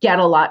 And get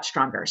a lot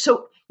stronger.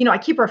 So, I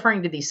keep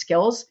referring to these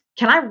skills.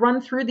 Can I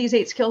run through these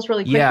 8 skills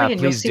really quickly and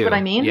you'll see what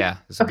I mean? Yeah.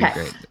 This would be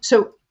great.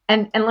 So,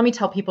 and let me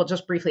tell people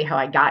just briefly how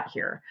I got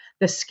here.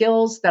 The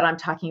skills that I'm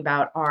talking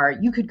about are,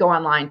 you could go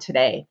online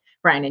today,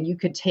 Brian, and you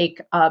could take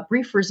a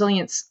brief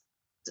resilience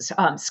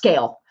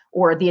scale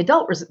or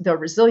the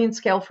resilience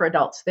scale for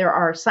adults. There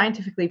are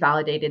scientifically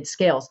validated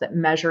scales that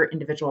measure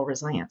individual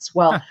resilience.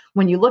 Well,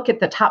 when you look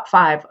at the top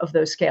 5 of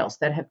those scales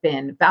that have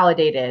been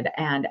validated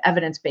and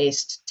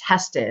evidence-based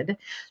tested,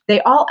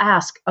 they all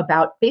ask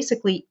about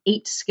basically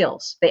 8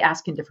 skills. They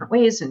ask in different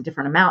ways and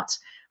different amounts,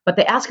 but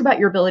they ask about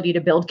your ability to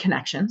build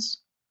connections.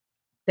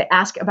 They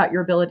ask about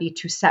your ability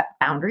to set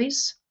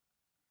boundaries,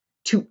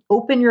 to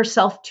open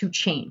yourself to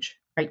change,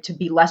 right? To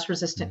be less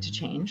resistant to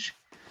change,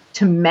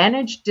 to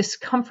manage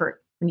discomfort.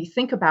 When you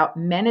think about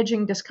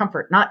managing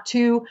discomfort, not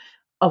to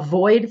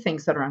avoid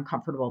things that are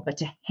uncomfortable, but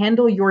to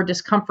handle your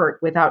discomfort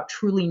without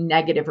truly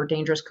negative or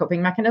dangerous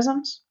coping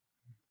mechanisms.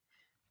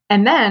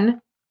 And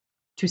then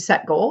to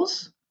set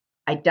goals,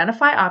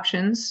 identify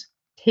options,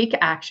 take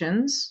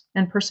actions,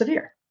 and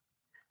persevere.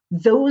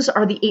 Those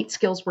are the 8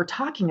 skills we're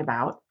talking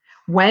about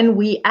when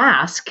we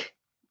ask,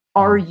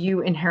 are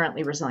you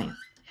inherently resilient?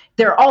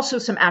 There are also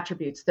some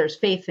attributes. There's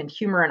faith and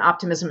humor and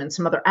optimism and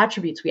some other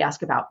attributes we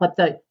ask about, but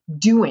the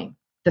doing,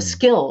 the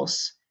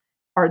skills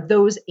are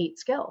those 8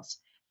 skills.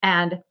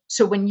 And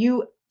so when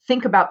you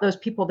think about those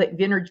people that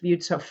you've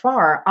interviewed so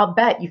far, I'll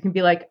bet you can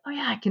be like, oh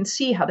yeah, I can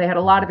see how they had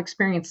a lot of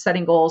experience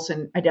setting goals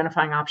and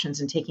identifying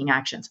options and taking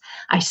actions.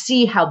 I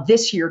see how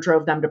this year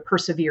drove them to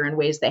persevere in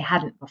ways they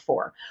hadn't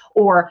before.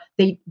 Or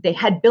they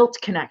had built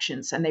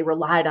connections and they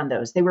relied on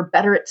those. They were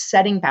better at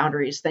setting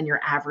boundaries than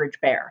your average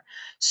bear.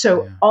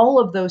 So all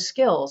of those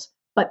skills,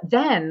 but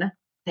then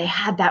they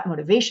had that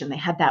motivation, they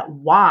had that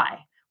why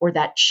or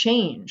that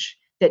change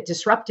that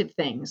disrupted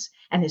things.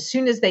 And as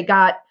soon as they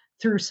got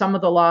through some of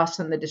the loss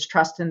and the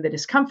distrust and the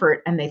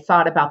discomfort, and they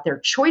thought about their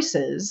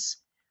choices,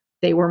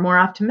 they were more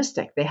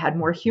optimistic. They had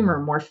more humor,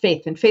 more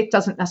faith. And faith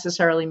doesn't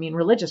necessarily mean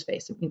religious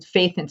faith. It means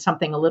faith in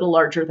something a little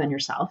larger than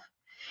yourself.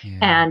 Yeah.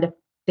 And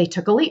they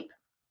took a leap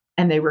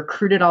and they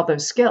recruited all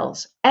those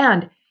skills.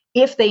 And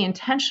if they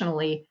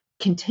intentionally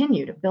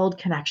continue to build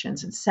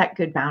connections and set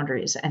good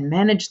boundaries and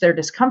manage their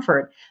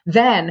discomfort,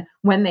 then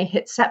when they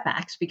hit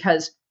setbacks,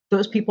 because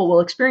those people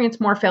will experience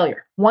more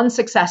failure. One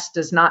success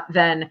does not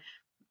then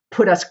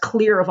put us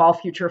clear of all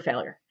future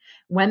failure.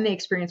 when they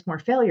experience more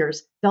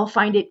failures, they'll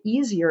find it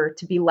easier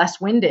to be less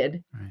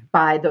winded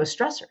by those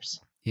stressors.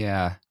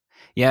 Yeah.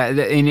 Yeah,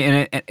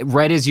 and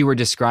right as you were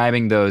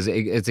describing those,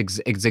 it's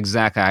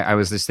exactly. I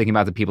was just thinking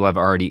about the people I've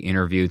already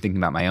interviewed, thinking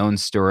about my own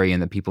story and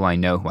the people I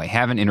know who I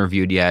haven't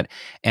interviewed yet.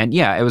 And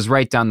yeah, it was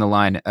right down the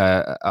line,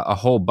 a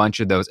whole bunch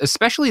of those,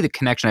 especially the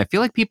connection. I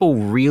feel like people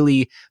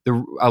really,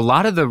 a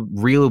lot of the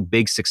real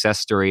big success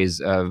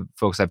stories of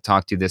folks I've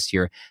talked to this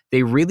year,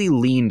 they really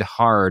leaned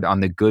hard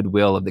on the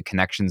goodwill of the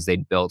connections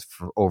they'd built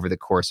over the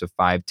course of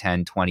 5,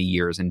 10, 20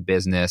 years in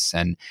business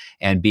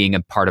and being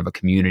a part of a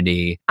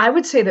community. I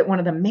would say that one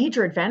of the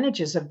major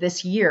advantages of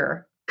this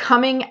year,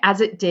 coming as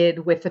it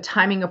did with the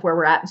timing of where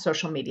we're at in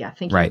social media,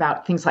 thinking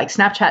about things like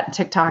Snapchat and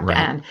TikTok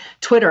and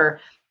Twitter,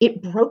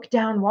 it broke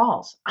down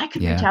walls. I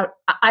could reach out.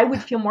 I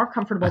would feel more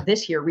comfortable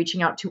this year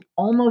reaching out to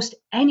almost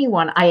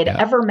anyone I had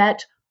ever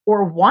met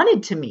or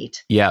wanted to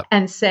meet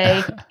and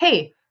say,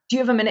 hey, do you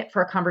have a minute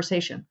for a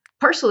conversation?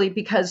 Partially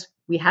because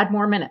we had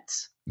more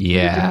minutes. We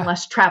were doing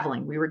less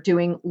traveling. We were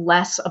doing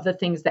less of the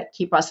things that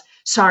keep us,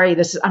 sorry,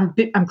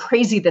 I'm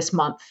crazy this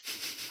month.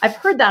 I've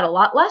heard that a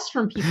lot less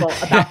from people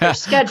about their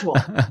schedule,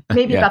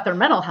 maybe about their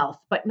mental health,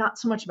 but not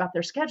so much about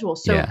their schedule.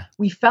 So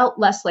we felt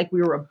less like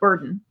we were a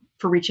burden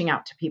for reaching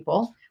out to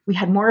people. We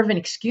had more of an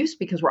excuse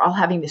because we're all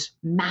having this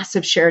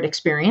massive shared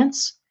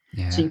experience.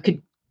 So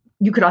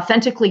you could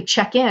authentically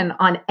check in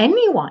on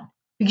anyone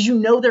because you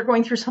know they're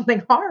going through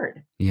something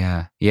hard.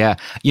 Yeah.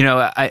 You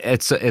know,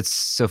 it's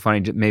so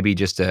funny, maybe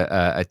just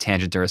a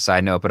tangent or a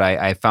side note, but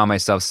I found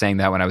myself saying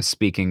that when I was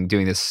speaking,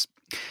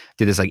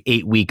 did this like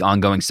 8-week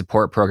ongoing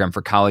support program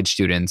for college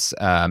students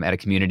at a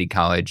community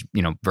college,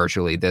 you know,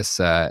 virtually this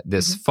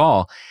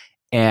fall.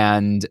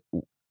 And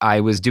I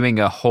was doing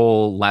a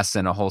whole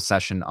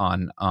session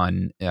on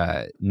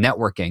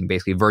networking,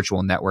 basically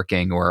virtual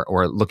networking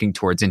or looking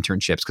towards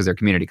internships because they're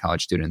community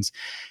college students.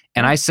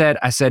 And I said,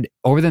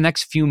 over the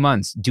next few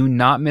months, do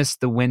not miss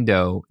the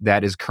window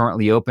that is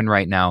currently open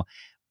right now.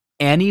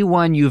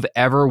 Anyone you've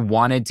ever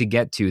wanted to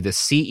get to, the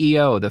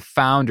CEO, the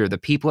founder, the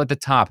people at the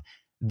top,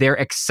 they're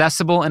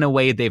accessible in a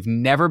way they've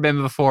never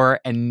been before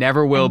and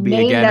never will be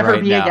again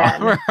right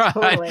now.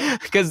 Totally.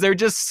 Because they're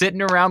just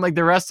sitting around like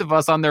the rest of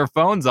us on their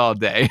phones all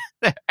day.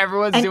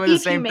 Everyone's doing the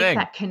same thing. And if you make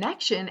that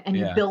connection and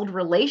you build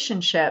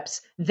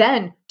relationships,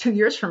 then 2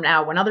 years from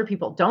now, when other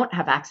people don't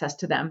have access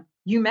to them,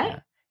 you may.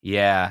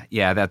 Yeah,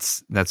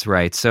 that's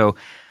right. So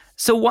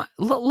what?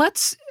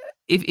 Let's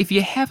if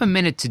you have a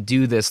minute to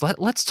do this,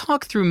 let's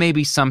talk through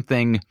maybe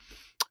something.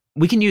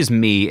 We can use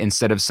me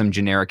instead of some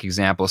generic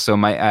example. So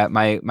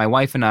my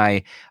wife and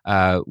I,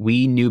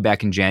 we knew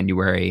back in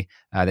January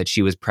that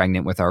she was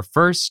pregnant with our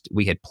first.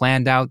 We had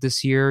planned out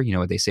this year, you know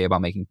what they say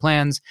about making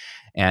plans,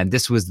 and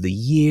this was the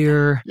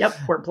year. Yep,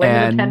 we're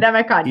blaming the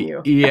pandemic on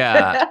you.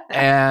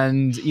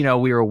 And you know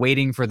we were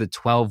waiting for the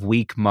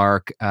 12-week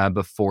mark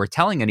before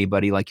telling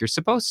anybody like you're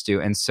supposed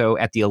to. And so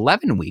at the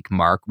 11-week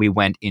mark, we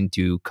went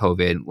into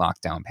COVID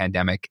lockdown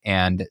pandemic,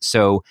 and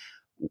so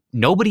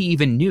nobody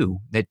even knew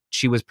that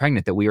she was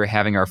pregnant, that we were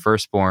having our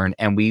firstborn.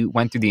 And we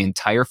went through the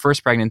entire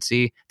first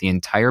pregnancy, the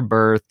entire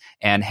birth,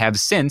 and have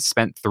since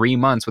spent 3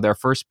 months with our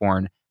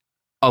firstborn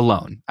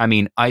alone. I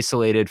mean,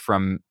 isolated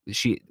from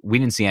we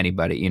didn't see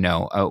anybody, you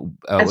know.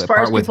 As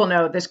far as people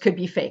know, this could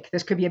be fake.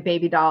 This could be a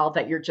baby doll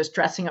that you're just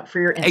dressing up for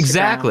your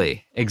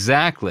Instagram.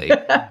 Exactly.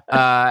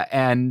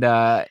 And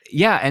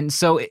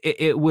so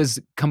it was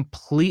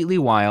completely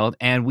wild.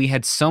 And we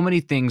had so many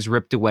things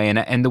ripped away.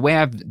 And the way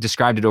I've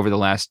described it over the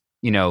last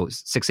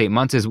 6-8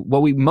 months is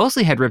what we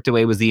mostly had ripped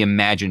away was the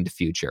imagined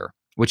future,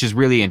 which is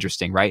really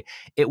interesting, right?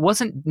 It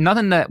wasn't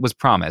nothing that was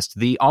promised.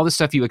 All the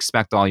stuff you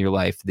expect all your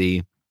life,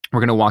 we're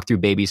going to walk through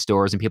baby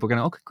stores and people are going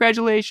to, oh,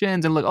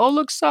 congratulations. And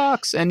look,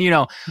 socks. And,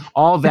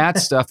 all that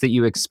stuff that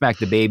you expect,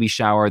 the baby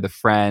shower, the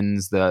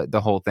friends,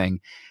 the whole thing,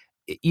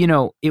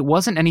 it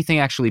wasn't anything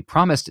actually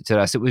promised to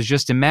us. It was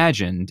just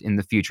imagined in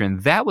the future.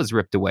 And that was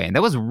ripped away. And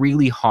that was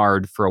really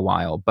hard for a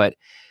while. But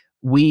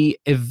we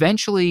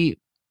eventually,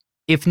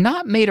 if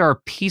not made our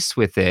peace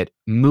with it,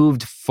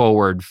 moved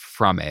forward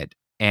from it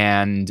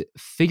and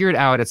figured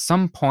out at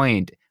some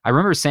point, I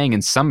remember saying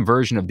in some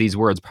version of these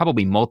words,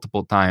 probably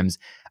multiple times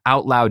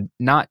out loud,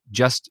 not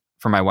just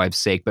for my wife's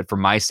sake, but for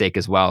my sake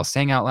as well,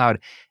 saying out loud,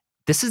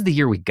 this is the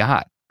year we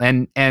got.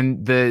 And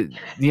our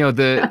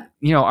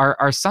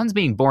son's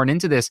being born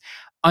into this,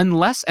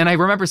 unless, and I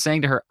remember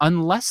saying to her,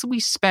 unless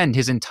we spend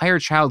his entire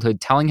childhood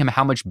telling him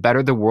how much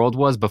better the world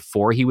was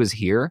before he was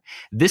here,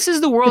 this is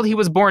the world he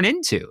was born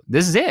into.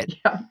 This is it.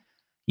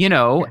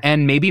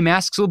 And maybe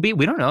masks will be,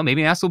 we don't know,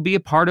 maybe masks will be a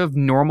part of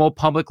normal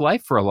public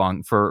life for a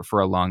long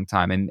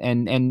time.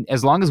 And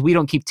as long as we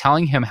don't keep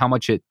telling him how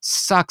much it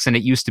sucks and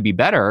it used to be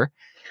better,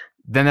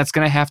 then that's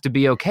going to have to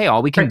be okay.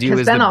 All we can do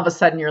is then all of a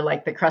sudden you're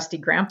like the crusty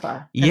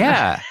grandpa.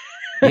 Yeah.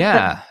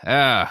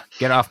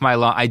 Get off my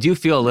lawn. I do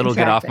feel a little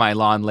get off my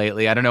lawn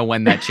lately. I don't know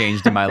when that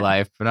changed in my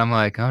life, but I'm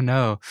like, oh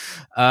no.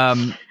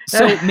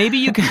 So maybe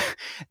you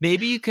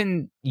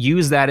can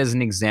use that as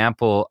an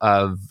example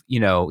of,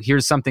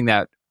 here's something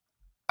that,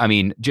 I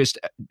mean, just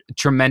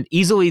tremendous,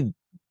 easily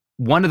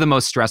one of the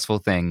most stressful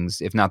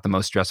things, if not the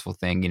most stressful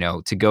thing,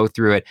 to go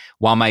through it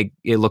while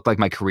it looked like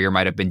my career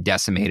might have been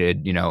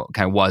decimated,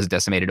 kind of was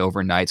decimated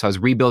overnight. So I was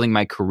rebuilding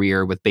my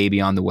career with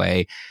baby on the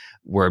way.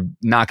 We're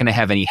not going to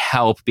have any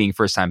help being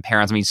first-time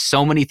parents. I mean,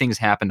 so many things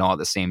happened all at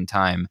the same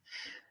time.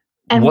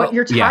 And what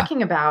you're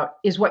talking about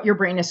is what your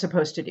brain is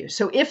supposed to do.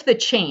 So if the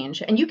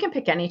change, and you can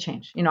pick any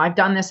change, I've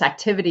done this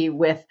activity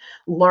with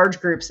large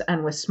groups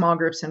and with small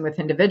groups and with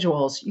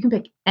individuals, you can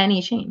pick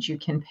any change. You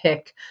can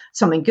pick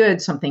something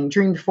good, something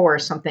dreamed for,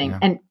 something.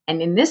 Yeah.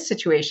 And in this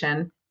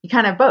situation, you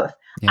kind of have both.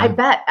 Yeah. I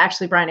bet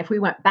actually, Brian, if we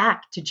went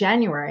back to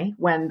January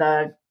when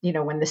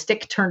the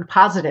stick turned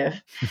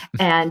positive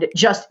and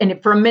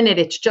for a minute,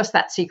 it's just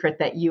that secret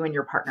that you and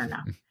your partner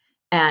know.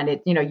 And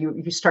it,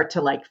 you start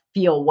to like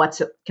feel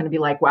what's it going to be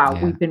like. Wow,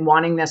 we've been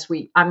wanting this.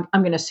 I'm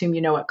going to assume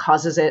what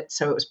causes it.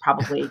 So it was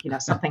probably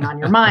something on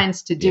your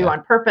minds to do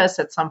on purpose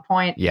at some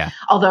point. Yeah.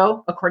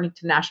 Although according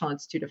to National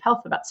Institute of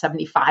Health, about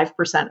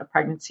 75% of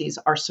pregnancies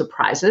are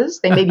surprises.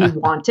 They may be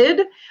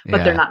wanted,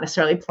 but they're not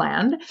necessarily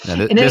planned.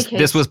 No,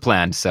 this was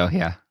planned. So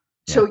yeah.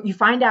 So you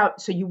find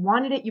out. So you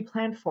wanted it. You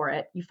planned for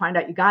it. You find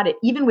out you got it.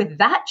 Even with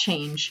that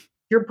change,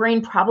 your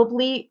brain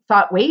probably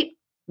thought, "Wait,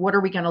 what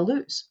are we going to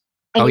lose?"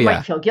 And you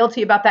might feel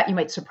guilty about that. You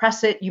might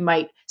suppress it. You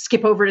might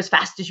skip over it as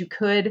fast as you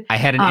could. I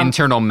had an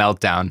internal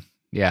meltdown.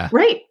 Yeah.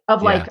 Right.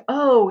 Of like,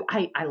 oh,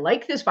 I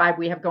like this vibe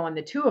we have going,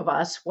 the two of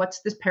us.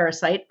 What's this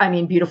parasite?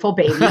 Beautiful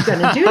baby going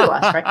to do to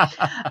us,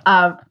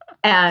 right?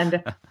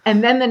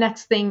 And then the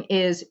next thing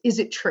is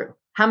it true?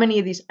 How many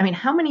of these,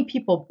 how many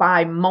people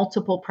buy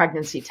multiple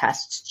pregnancy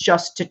tests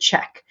just to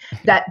check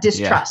that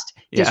distrust?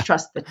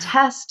 Distrust the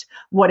test.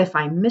 What if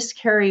I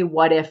miscarry?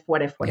 What if?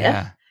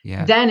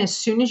 Yeah. Then as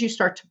soon as you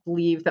start to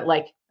believe that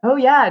like, oh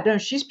yeah, no,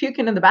 she's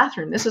puking in the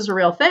bathroom, this is a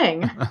real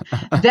thing,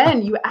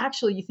 then you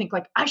think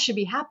like, I should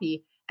be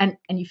happy. And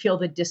you feel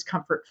the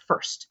discomfort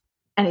first.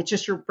 And it's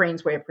just your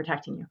brain's way of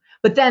protecting you.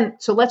 But then,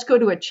 so let's go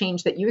to a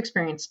change that you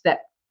experienced that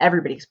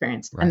everybody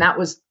experienced. Right. And that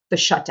was the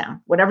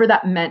shutdown, whatever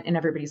that meant in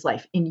everybody's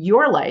life. In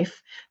your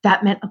life,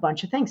 that meant a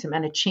bunch of things. It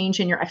meant a change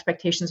in your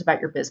expectations about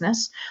your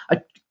business.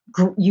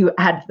 You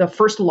had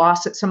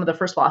some of the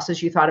first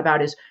losses you thought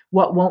about is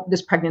what won't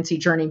this pregnancy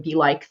journey be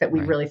like that we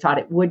really thought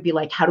it would be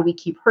like? How do we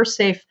keep her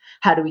safe?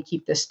 How do we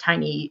keep this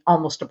tiny,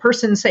 almost a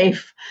person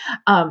safe?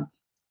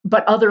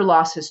 But other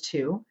losses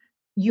too.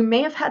 You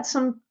may have had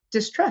some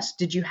distrust.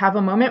 Did you have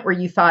a moment where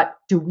you thought,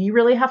 do we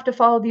really have to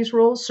follow these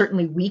rules?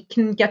 Certainly we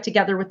can get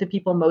together with the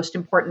people most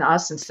important to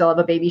us and still have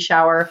a baby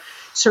shower.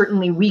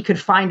 Certainly we could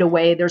find a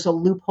way. There's a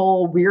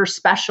loophole. We're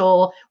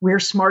special. We're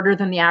smarter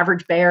than the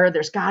average bear.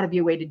 There's got to be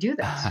a way to do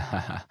this.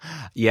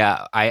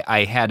 Yeah,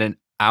 I had an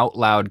out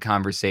loud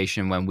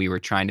conversation when we were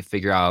trying to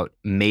figure out,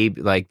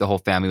 maybe like the whole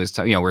family was,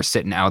 we're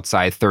sitting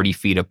outside 30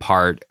 feet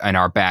apart in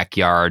our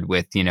backyard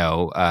with,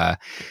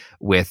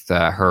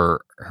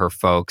 her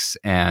folks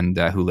and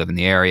who live in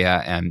the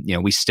area. And,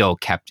 we still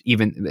kept,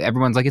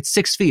 everyone's like, it's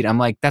 6 feet. I'm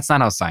like, that's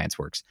not how science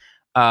works.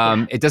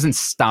 It doesn't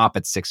stop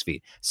at 6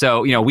 feet.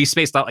 So, we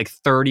spaced out like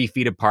 30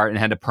 feet apart and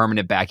had a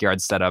permanent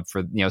backyard set up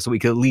for, so we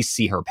could at least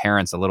see her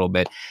parents a little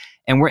bit.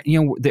 And we're,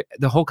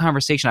 the whole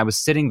conversation, I was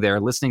sitting there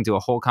listening to a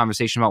whole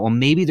conversation about, well,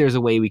 maybe there's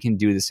a way we can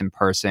do this in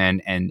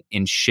person and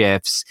in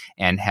shifts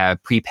and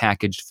have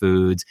prepackaged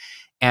foods.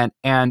 And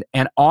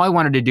all I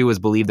wanted to do was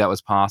believe that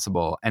was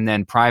possible. And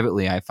then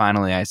privately, I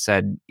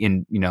said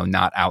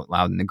not out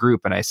loud in the group,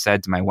 but I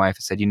said to my wife,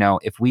 I said,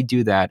 if we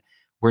do that,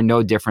 we're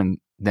no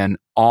different than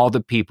all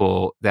the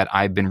people that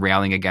I've been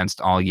railing against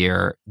all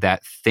year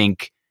that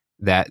think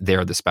that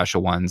they're the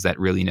special ones that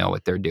really know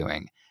what they're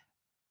doing.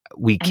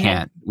 We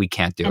can't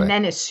do it. And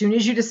then as soon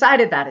as you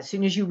decided that, as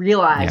soon as you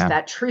realized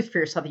that truth for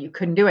yourself that you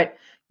couldn't do it,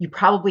 you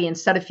probably,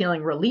 instead of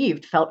feeling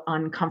relieved, felt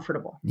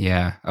uncomfortable.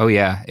 Yeah. Oh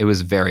yeah. It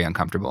was very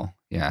uncomfortable.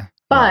 Yeah.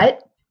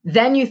 But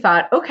then you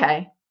thought,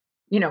 okay,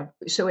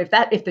 so if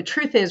the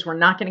truth is we're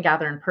not going to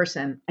gather in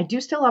person, I do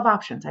still have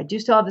options. I do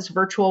still have this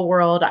virtual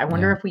world. I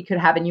wonder if we could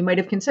have, and you might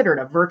have considered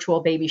a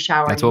virtual baby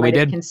shower. That's what we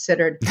did. You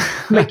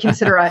might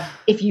consider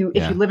if you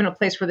live in a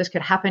place where this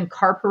could happen,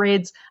 car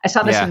parades. I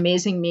saw this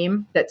amazing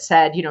meme that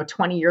said,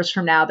 20 years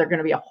from now, there are going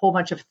to be a whole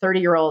bunch of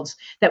 30-year-olds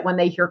that when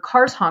they hear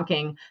cars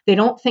honking, they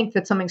don't think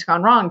that something's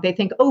gone wrong. They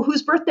think, oh,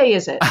 whose birthday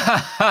is it?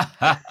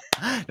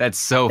 That's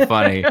so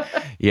funny.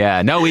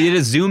 Yeah. No, we did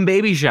a Zoom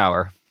baby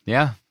shower.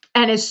 Yeah.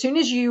 And as soon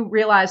as you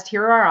realized,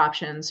 here are our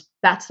options,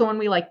 that's the one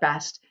we like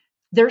best,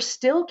 there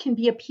still can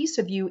be a piece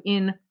of you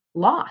in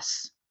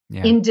loss,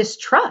 in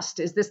distrust.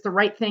 Is this the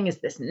right thing? Is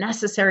this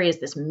necessary? Is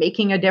this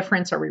making a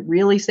difference? Are we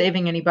really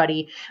saving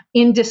anybody?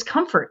 In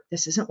discomfort.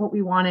 This isn't what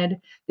we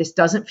wanted. This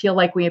doesn't feel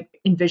like we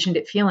envisioned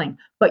it feeling.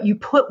 But you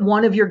put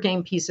one of your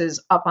game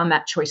pieces up on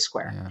that choice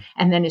square. Yeah.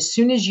 And then as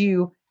soon as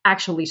you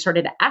actually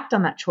started to act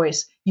on that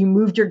choice, you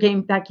moved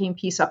that game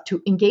piece up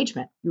to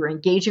engagement. You were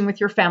engaging with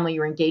your family. You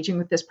were engaging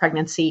with this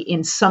pregnancy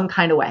in some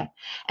kind of way.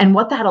 And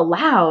what that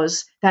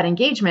allows, that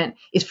engagement,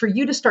 is for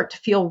you to start to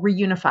feel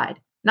reunified,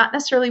 not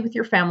necessarily with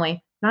your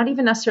family, not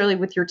even necessarily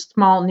with your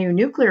small new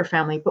nuclear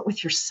family, but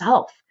with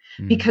yourself.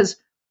 Because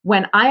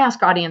when I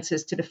ask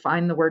audiences to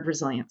define the word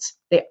resilience,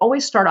 they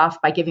always start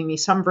off by giving me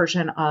some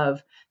version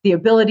of the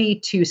ability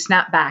to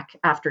snap back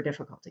after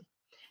difficulty.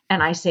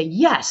 And I say,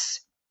 yes,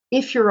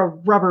 if you're a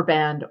rubber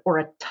band or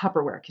a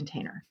Tupperware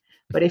container.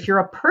 But if you're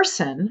a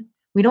person,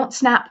 we don't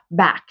snap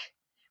back.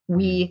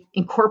 We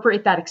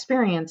incorporate that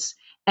experience,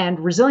 and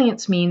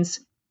resilience means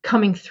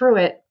coming through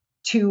it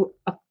to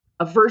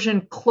a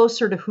version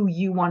closer to who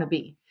you want to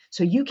be.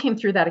 So you came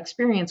through that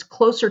experience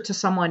closer to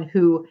someone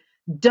who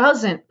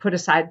doesn't put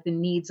aside the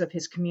needs of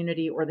his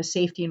community or the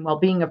safety and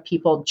well-being of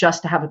people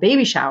just to have a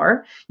baby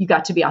shower. You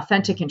got to be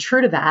authentic and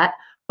true to that,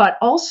 but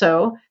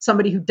also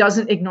somebody who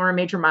doesn't ignore a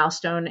major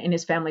milestone in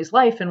his family's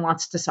life and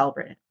wants to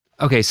celebrate it.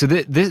 Okay, so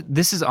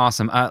this is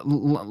awesome.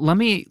 Let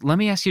me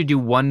ask you to do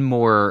one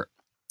more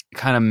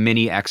kind of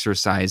mini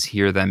exercise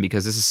here then,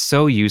 because this is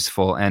so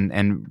useful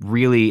and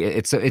really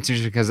it's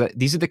interesting because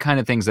these are the kind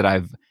of things that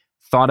I've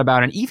thought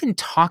about and even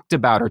talked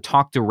about or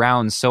talked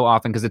around so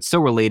often because it's so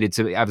related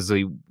to,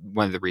 obviously,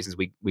 one of the reasons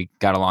we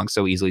got along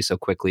so easily so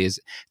quickly is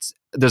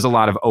there's a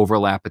lot of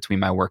overlap between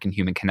my work in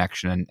human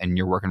connection and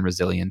your work in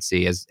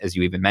resiliency, as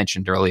you even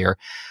mentioned earlier,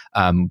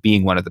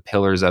 being one of the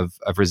pillars of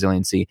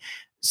resiliency.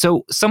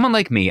 So someone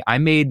like me, I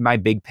made my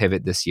big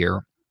pivot this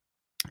year,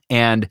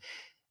 and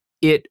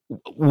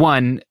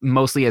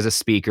mostly as a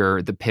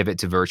speaker, the pivot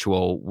to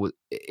virtual,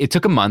 it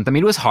took a month. I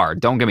mean, it was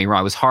hard. Don't get me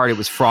wrong. It was hard. It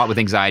was fraught with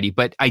anxiety,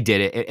 but I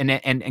did it.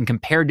 And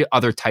compared to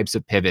other types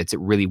of pivots, it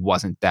really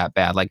wasn't that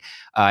bad. Like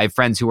I have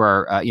friends who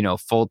are,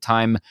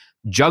 full-time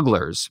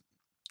jugglers.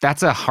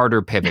 That's a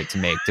harder pivot to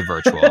make to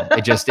virtual.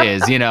 It just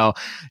is,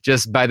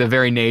 just by the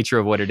very nature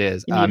of what it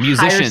is.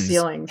 Musicians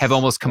have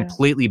almost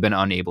completely been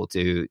unable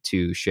to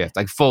shift.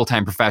 Like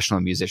full-time professional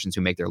musicians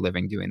who make their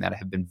living doing that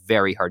have been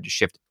very hard to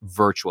shift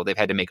virtual. They've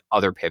had to make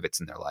other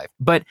pivots in their life.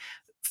 But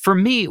for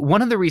me,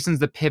 one of the reasons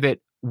the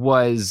pivot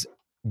was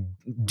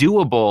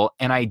doable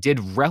and I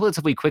did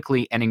relatively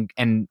quickly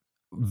and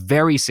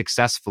very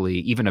successfully,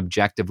 even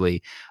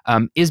objectively,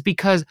 is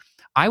because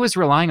I was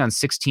relying on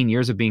 16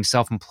 years of being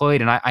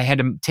self-employed, and I had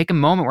to take a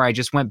moment where I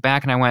just went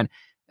back and I went,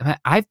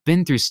 I've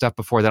been through stuff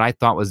before that I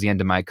thought was the end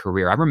of my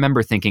career. I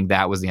remember thinking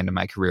that was the end of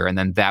my career, and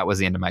then that was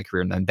the end of my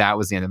career, and then that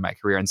was the end of my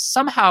career. And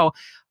somehow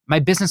my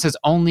business has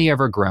only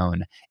ever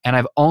grown, and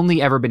I've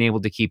only ever been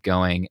able to keep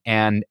going.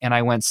 And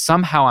I went,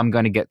 somehow I'm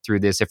going to get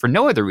through this, if for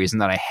no other reason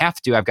that I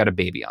have to. I've got a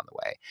baby on the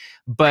way.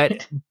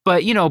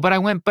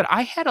 But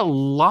I had a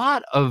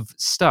lot of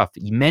stuff,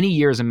 many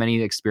years and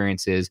many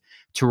experiences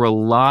to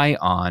rely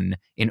on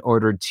in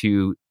order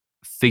to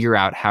figure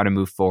out how to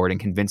move forward and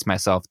convince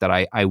myself that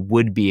I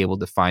would be able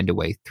to find a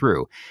way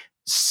through.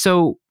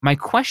 So my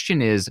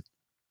question is,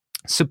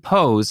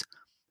 suppose,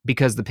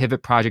 because the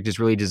Pivot Project is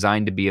really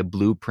designed to be a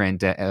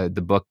blueprint,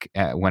 the book,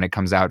 when it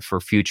comes out,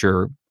 for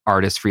future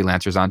artists,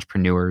 freelancers,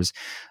 entrepreneurs,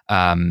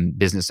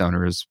 business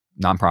owners,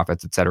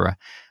 nonprofits, etc.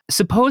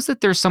 Suppose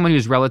that there's someone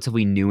who's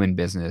relatively new in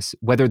business,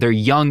 whether they're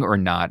young or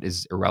not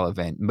is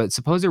irrelevant, but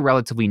suppose they're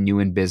relatively new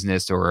in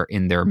business or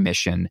in their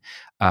mission,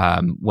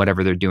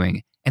 whatever they're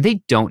doing, and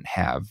they don't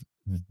have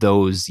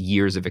those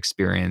years of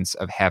experience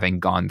of having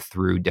gone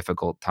through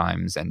difficult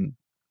times and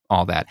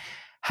all that.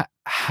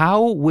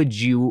 How would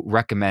you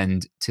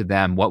recommend to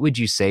them? What would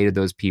you say to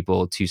those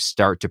people to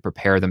start to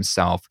prepare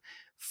themselves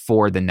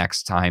for the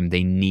next time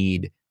they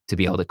need to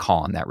be able to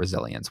call on that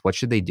resilience? What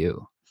should they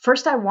do?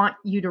 First, I want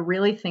you to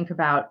really think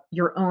about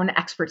your own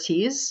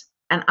expertise.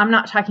 And I'm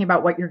not talking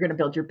about what you're going to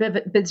build your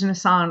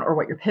business on or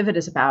what your pivot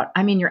is about.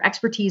 I mean your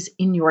expertise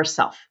in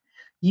yourself.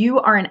 You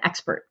are an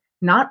expert,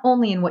 not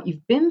only in what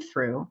you've been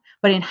through,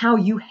 but in how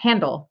you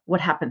handle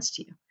what happens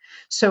to you.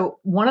 So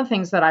one of the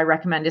things that I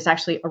recommend is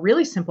actually a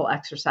really simple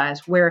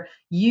exercise where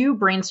you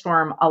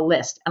brainstorm a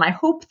list. And I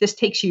hope this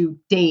takes you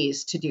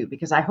days to do,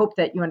 because I hope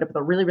that you end up with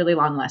a really, really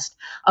long list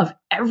of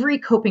every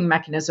coping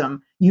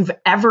mechanism you've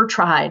ever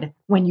tried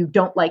when you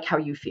don't like how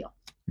you feel.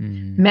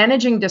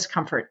 Managing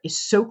discomfort is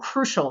so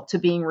crucial to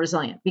being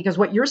resilient, because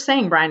what you're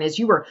saying, Brian, is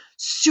you were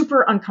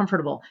super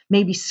uncomfortable,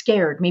 maybe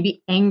scared,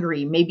 maybe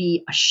angry,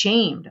 maybe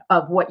ashamed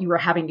of what you were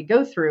having to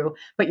go through.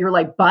 But you're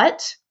like,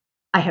 but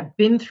I have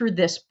been through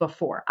this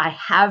before. I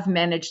have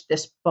managed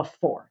this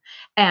before.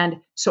 And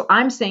so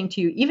I'm saying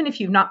to you, even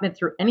if you've not been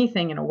through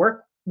anything in a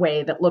work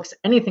way that looks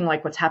anything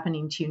like what's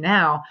happening to you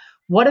now,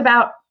 what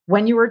about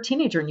when you were a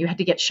teenager and you had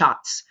to get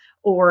shots,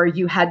 or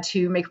you had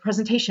to make a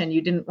presentation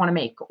you didn't want to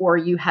make, or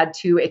you had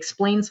to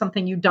explain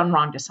something you'd done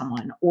wrong to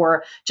someone,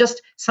 or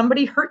just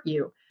somebody hurt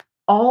you?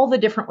 All the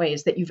different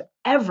ways that you've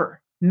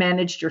ever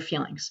managed your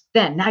feelings.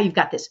 Then now you've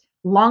got this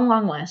long,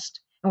 long list.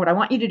 And what I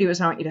want you to do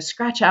is I want you to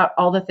scratch out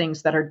all the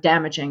things that are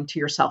damaging to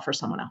yourself or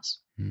someone else.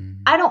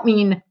 I don't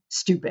mean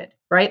stupid,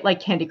 right? Like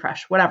Candy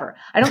Crush, whatever.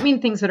 I don't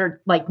mean things that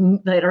are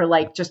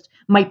like just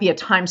might be a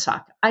time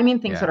suck. I mean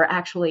things that are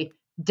actually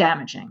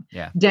damaging.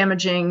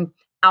 Damaging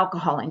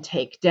alcohol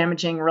intake,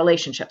 damaging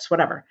relationships,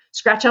 whatever.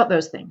 Scratch out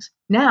those things.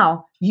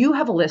 Now you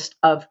have a list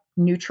of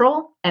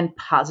neutral and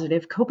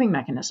positive coping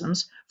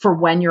mechanisms for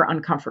when you're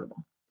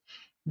uncomfortable.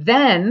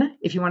 Then,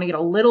 if you want to get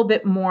a little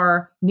bit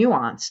more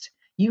nuanced,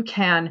 you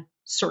can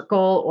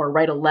circle or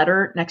write a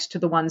letter next to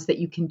the ones that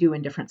you can do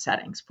in different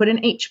settings. Put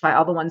an H by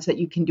all the ones that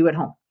you can do at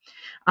home.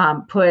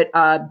 Put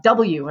a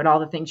W at all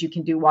the things you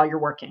can do while you're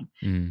working.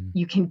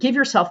 You can give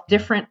yourself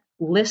different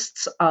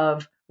lists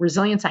of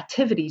resilience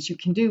activities you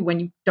can do when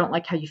you don't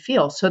like how you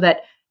feel, so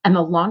that, and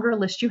the longer a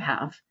list you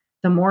have,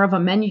 the more of a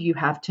menu you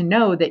have to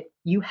know that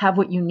you have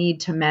what you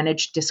need to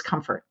manage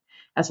discomfort.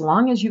 As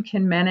long as you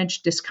can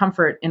manage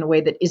discomfort in a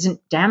way that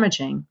isn't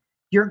damaging,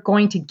 you're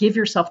going to give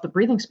yourself the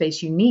breathing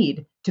space you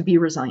need to be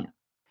resilient.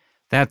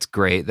 That's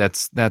great.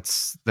 That's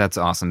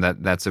awesome.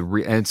 It's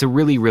a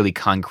really, really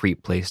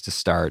concrete place to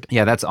start.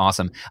 Yeah, that's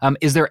awesome.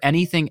 Is there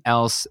anything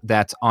else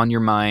that's on your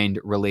mind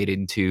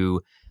related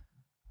to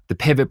the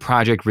Pivot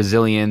Project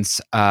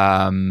resilience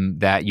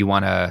that you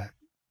want to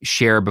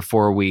share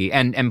before we,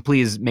 and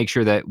please make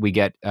sure that we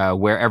get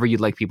wherever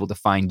you'd like people to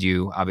find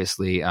you,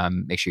 obviously,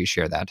 make sure you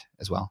share that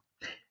as well.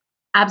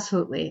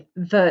 Absolutely.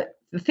 The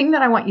thing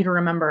that I want you to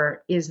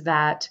remember is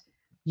that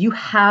you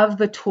have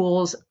the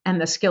tools and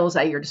the skills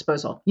at your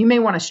disposal. You may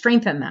want to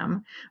strengthen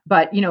them,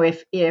 but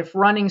if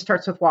running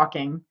starts with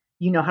walking,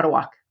 you know how to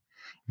walk.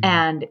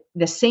 And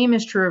the same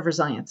is true of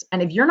resilience.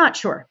 And if you're not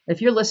sure,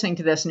 if you're listening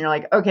to this and you're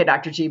like, okay,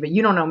 Dr. G, but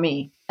you don't know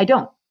me, I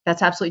don't.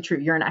 That's absolutely true.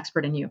 You're an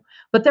expert in you.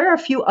 But there are a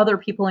few other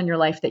people in your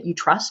life that you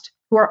trust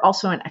who are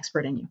also an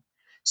expert in you.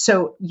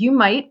 So you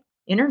might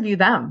interview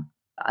them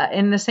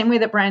in the same way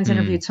that Brian's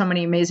interviewed so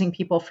many amazing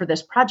people for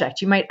this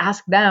project. You might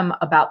ask them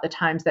about the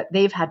times that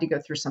they've had to go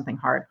through something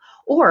hard,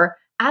 or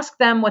ask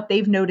them what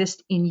they've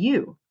noticed in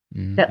you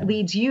that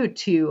leads you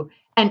to,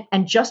 and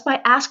just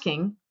by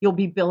asking, you'll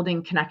be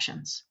building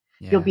connections.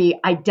 Yeah. You'll be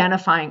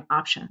identifying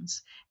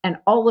options, and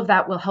all of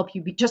that will help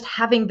you be just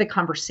having the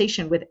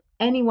conversation with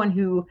anyone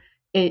who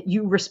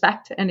you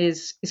respect and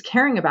is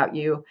caring about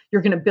you.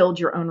 You're going to build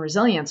your own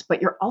resilience,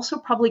 but you're also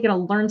probably going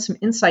to learn some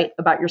insight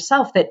about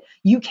yourself that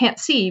you can't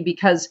see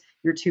because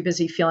you're too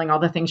busy feeling all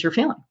the things you're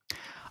feeling.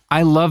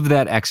 I love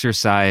that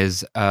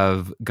exercise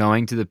of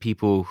going to the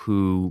people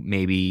who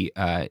maybe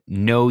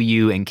know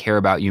you and care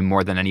about you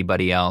more than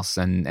anybody else.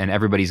 And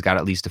everybody's got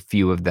at least a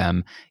few of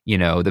them,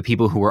 the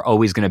people who are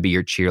always going to be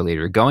your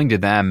cheerleader, going to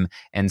them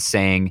and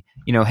saying,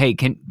 hey,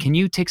 can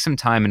you take some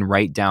time and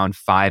write down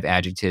 5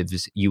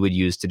 adjectives you would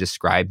use to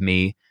describe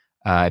me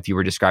if you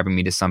were describing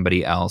me to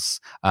somebody else,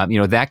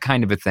 that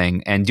kind of a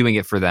thing, and doing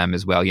it for them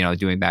as well,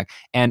 doing back.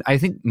 And I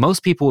think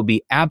most people would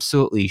be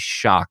absolutely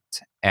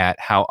shocked at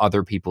how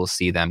other people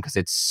see them, because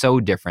it's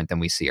so different than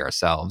we see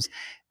ourselves,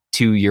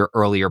 to your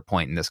earlier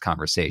point in this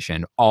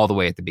conversation, all the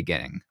way at the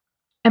beginning.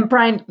 And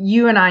Brian,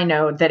 you and I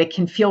know that it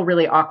can feel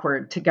really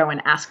awkward to go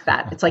and ask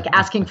that. It's like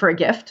asking for a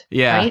gift,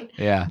 right?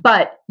 Yeah.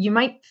 But you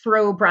might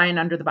throw Brian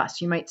under the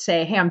bus. You might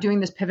say, hey, I'm doing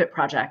this pivot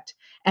project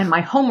and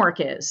my homework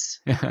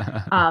is,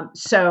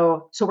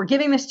 so we're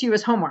giving this to you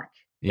as homework.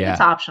 Yeah. It's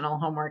optional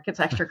homework.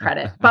 It's extra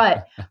credit,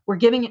 but we're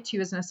giving it to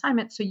you as an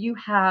assignment. So you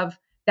have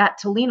that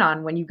to lean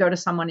on when you go to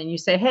someone and you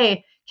say,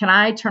 hey, can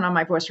I turn on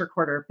my voice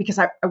recorder? Because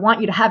I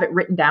want you to have it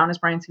written down, as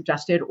Brian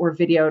suggested, or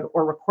videoed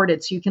or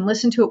recorded, so you can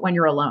listen to it when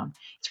you're alone.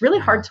 It's really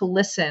hard to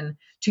listen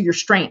to your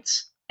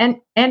strengths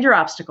and your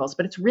obstacles,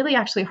 but it's really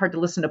actually hard to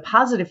listen to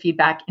positive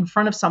feedback in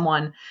front of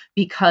someone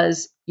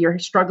because you're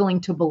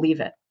struggling to believe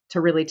it, to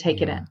really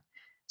take it in.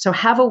 So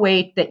have a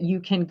way that you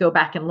can go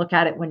back and look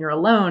at it when you're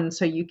alone,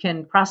 so you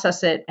can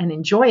process it and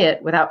enjoy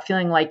it without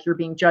feeling like you're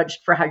being judged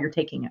for how you're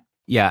taking it.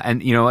 Yeah.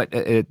 And you know what,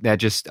 that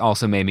just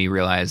also made me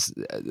realize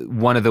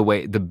one of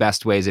the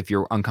best ways, if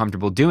you're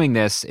uncomfortable doing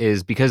this,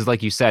 is because,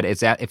 like you said,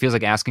 it feels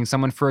like asking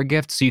someone for a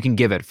gift. So you can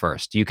give it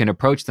first. You can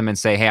approach them and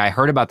say, hey, I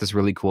heard about this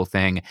really cool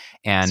thing,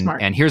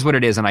 and here's what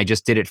it is. And I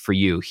just did it for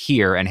you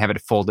here, and have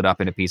it folded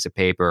up in a piece of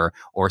paper,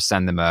 or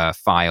send them a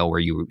file where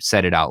you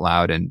said it out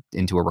loud and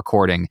into a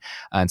recording,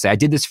 and say, I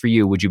did this for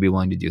you. Would you be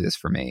willing to do this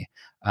for me?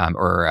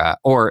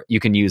 Or you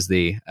can use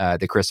the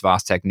Chris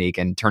Voss technique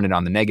and turn it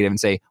on the negative and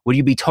say, would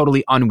you be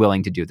totally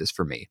unwilling to do this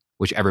for me?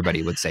 Which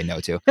everybody would say no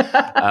to,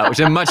 which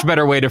is a much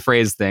better way to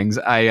phrase things.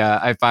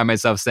 I find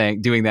myself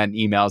doing that in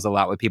emails a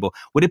lot with people.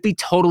 Would it be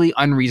totally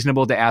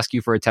unreasonable to ask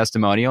you for a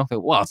testimonial?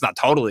 Well, it's not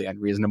totally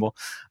unreasonable.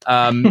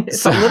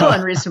 It's a little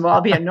unreasonable.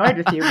 I'll be annoyed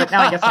with you, but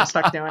now I guess I'm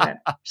stuck doing it.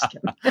 Just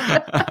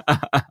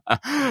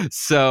kidding.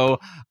 So,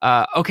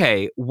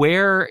 okay,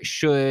 where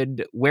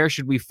should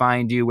we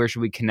find you? Where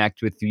should we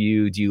connect with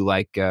you? Do you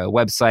like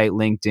website,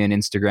 LinkedIn,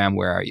 Instagram?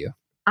 Where are you?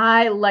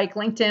 I like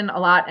LinkedIn a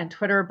lot and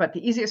Twitter, but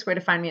the easiest way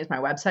to find me is my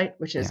website,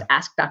 which is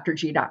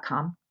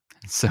askdrg.com.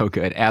 So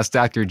good.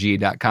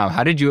 Askdrg.com.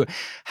 How did you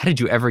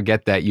ever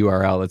get that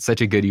URL? It's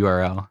such a good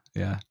URL.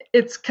 Yeah.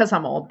 It's because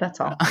I'm old.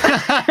 That's all.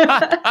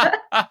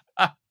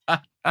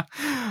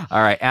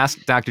 All right,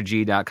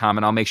 askdrg.com,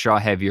 and I'll make sure I'll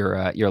have your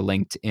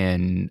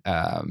LinkedIn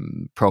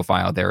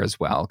profile there as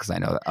well, because I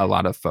know a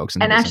lot of folks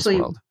in the business world.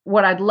 And actually,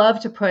 what I'd love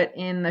to put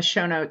in the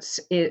show notes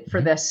for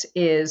this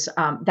is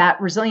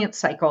that resilience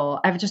cycle.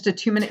 I have just a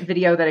 2-minute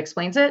video that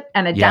explains it,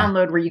 and a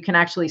download where you can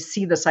actually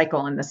see the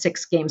cycle in the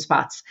 6 game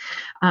spots.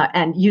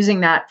 And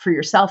using that for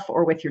yourself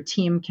or with your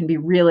team can be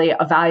really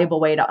a valuable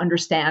way to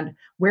understand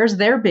where's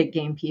their big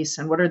game piece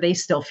and what are they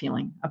still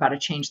feeling about a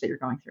change that you're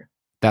going through.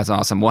 That's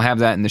awesome. We'll have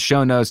that in the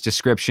show notes,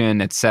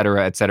 description, et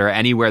cetera,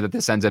 anywhere that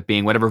this ends up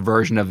being, whatever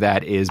version of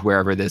that is,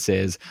 wherever this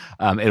is,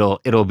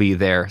 it'll be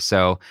there.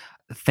 So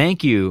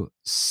thank you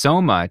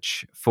so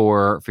much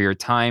for your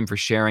time, for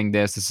sharing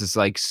this. This is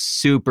like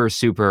super,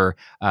 super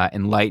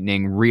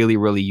enlightening, really,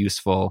 really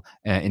useful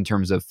in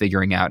terms of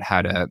figuring out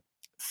how to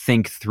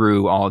think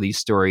through all these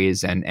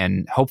stories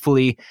and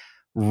hopefully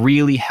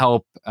really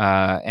help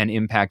and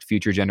impact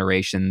future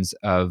generations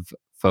of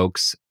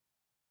folks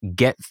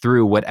get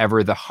through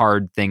whatever the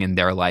hard thing in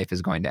their life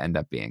is going to end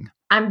up being.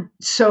 I'm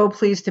so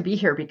pleased to be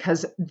here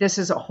because this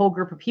is a whole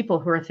group of people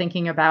who are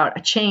thinking about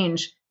a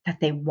change that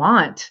they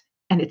want,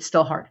 and it's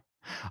still hard.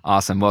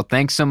 Awesome. Well,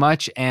 thanks so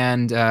much,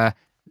 and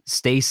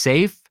stay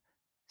safe,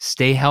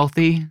 stay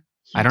healthy.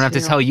 I don't have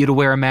to tell you to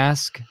wear a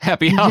mask.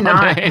 Happy holidays. You do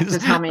not have to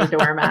tell me to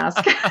wear a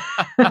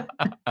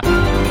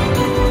mask.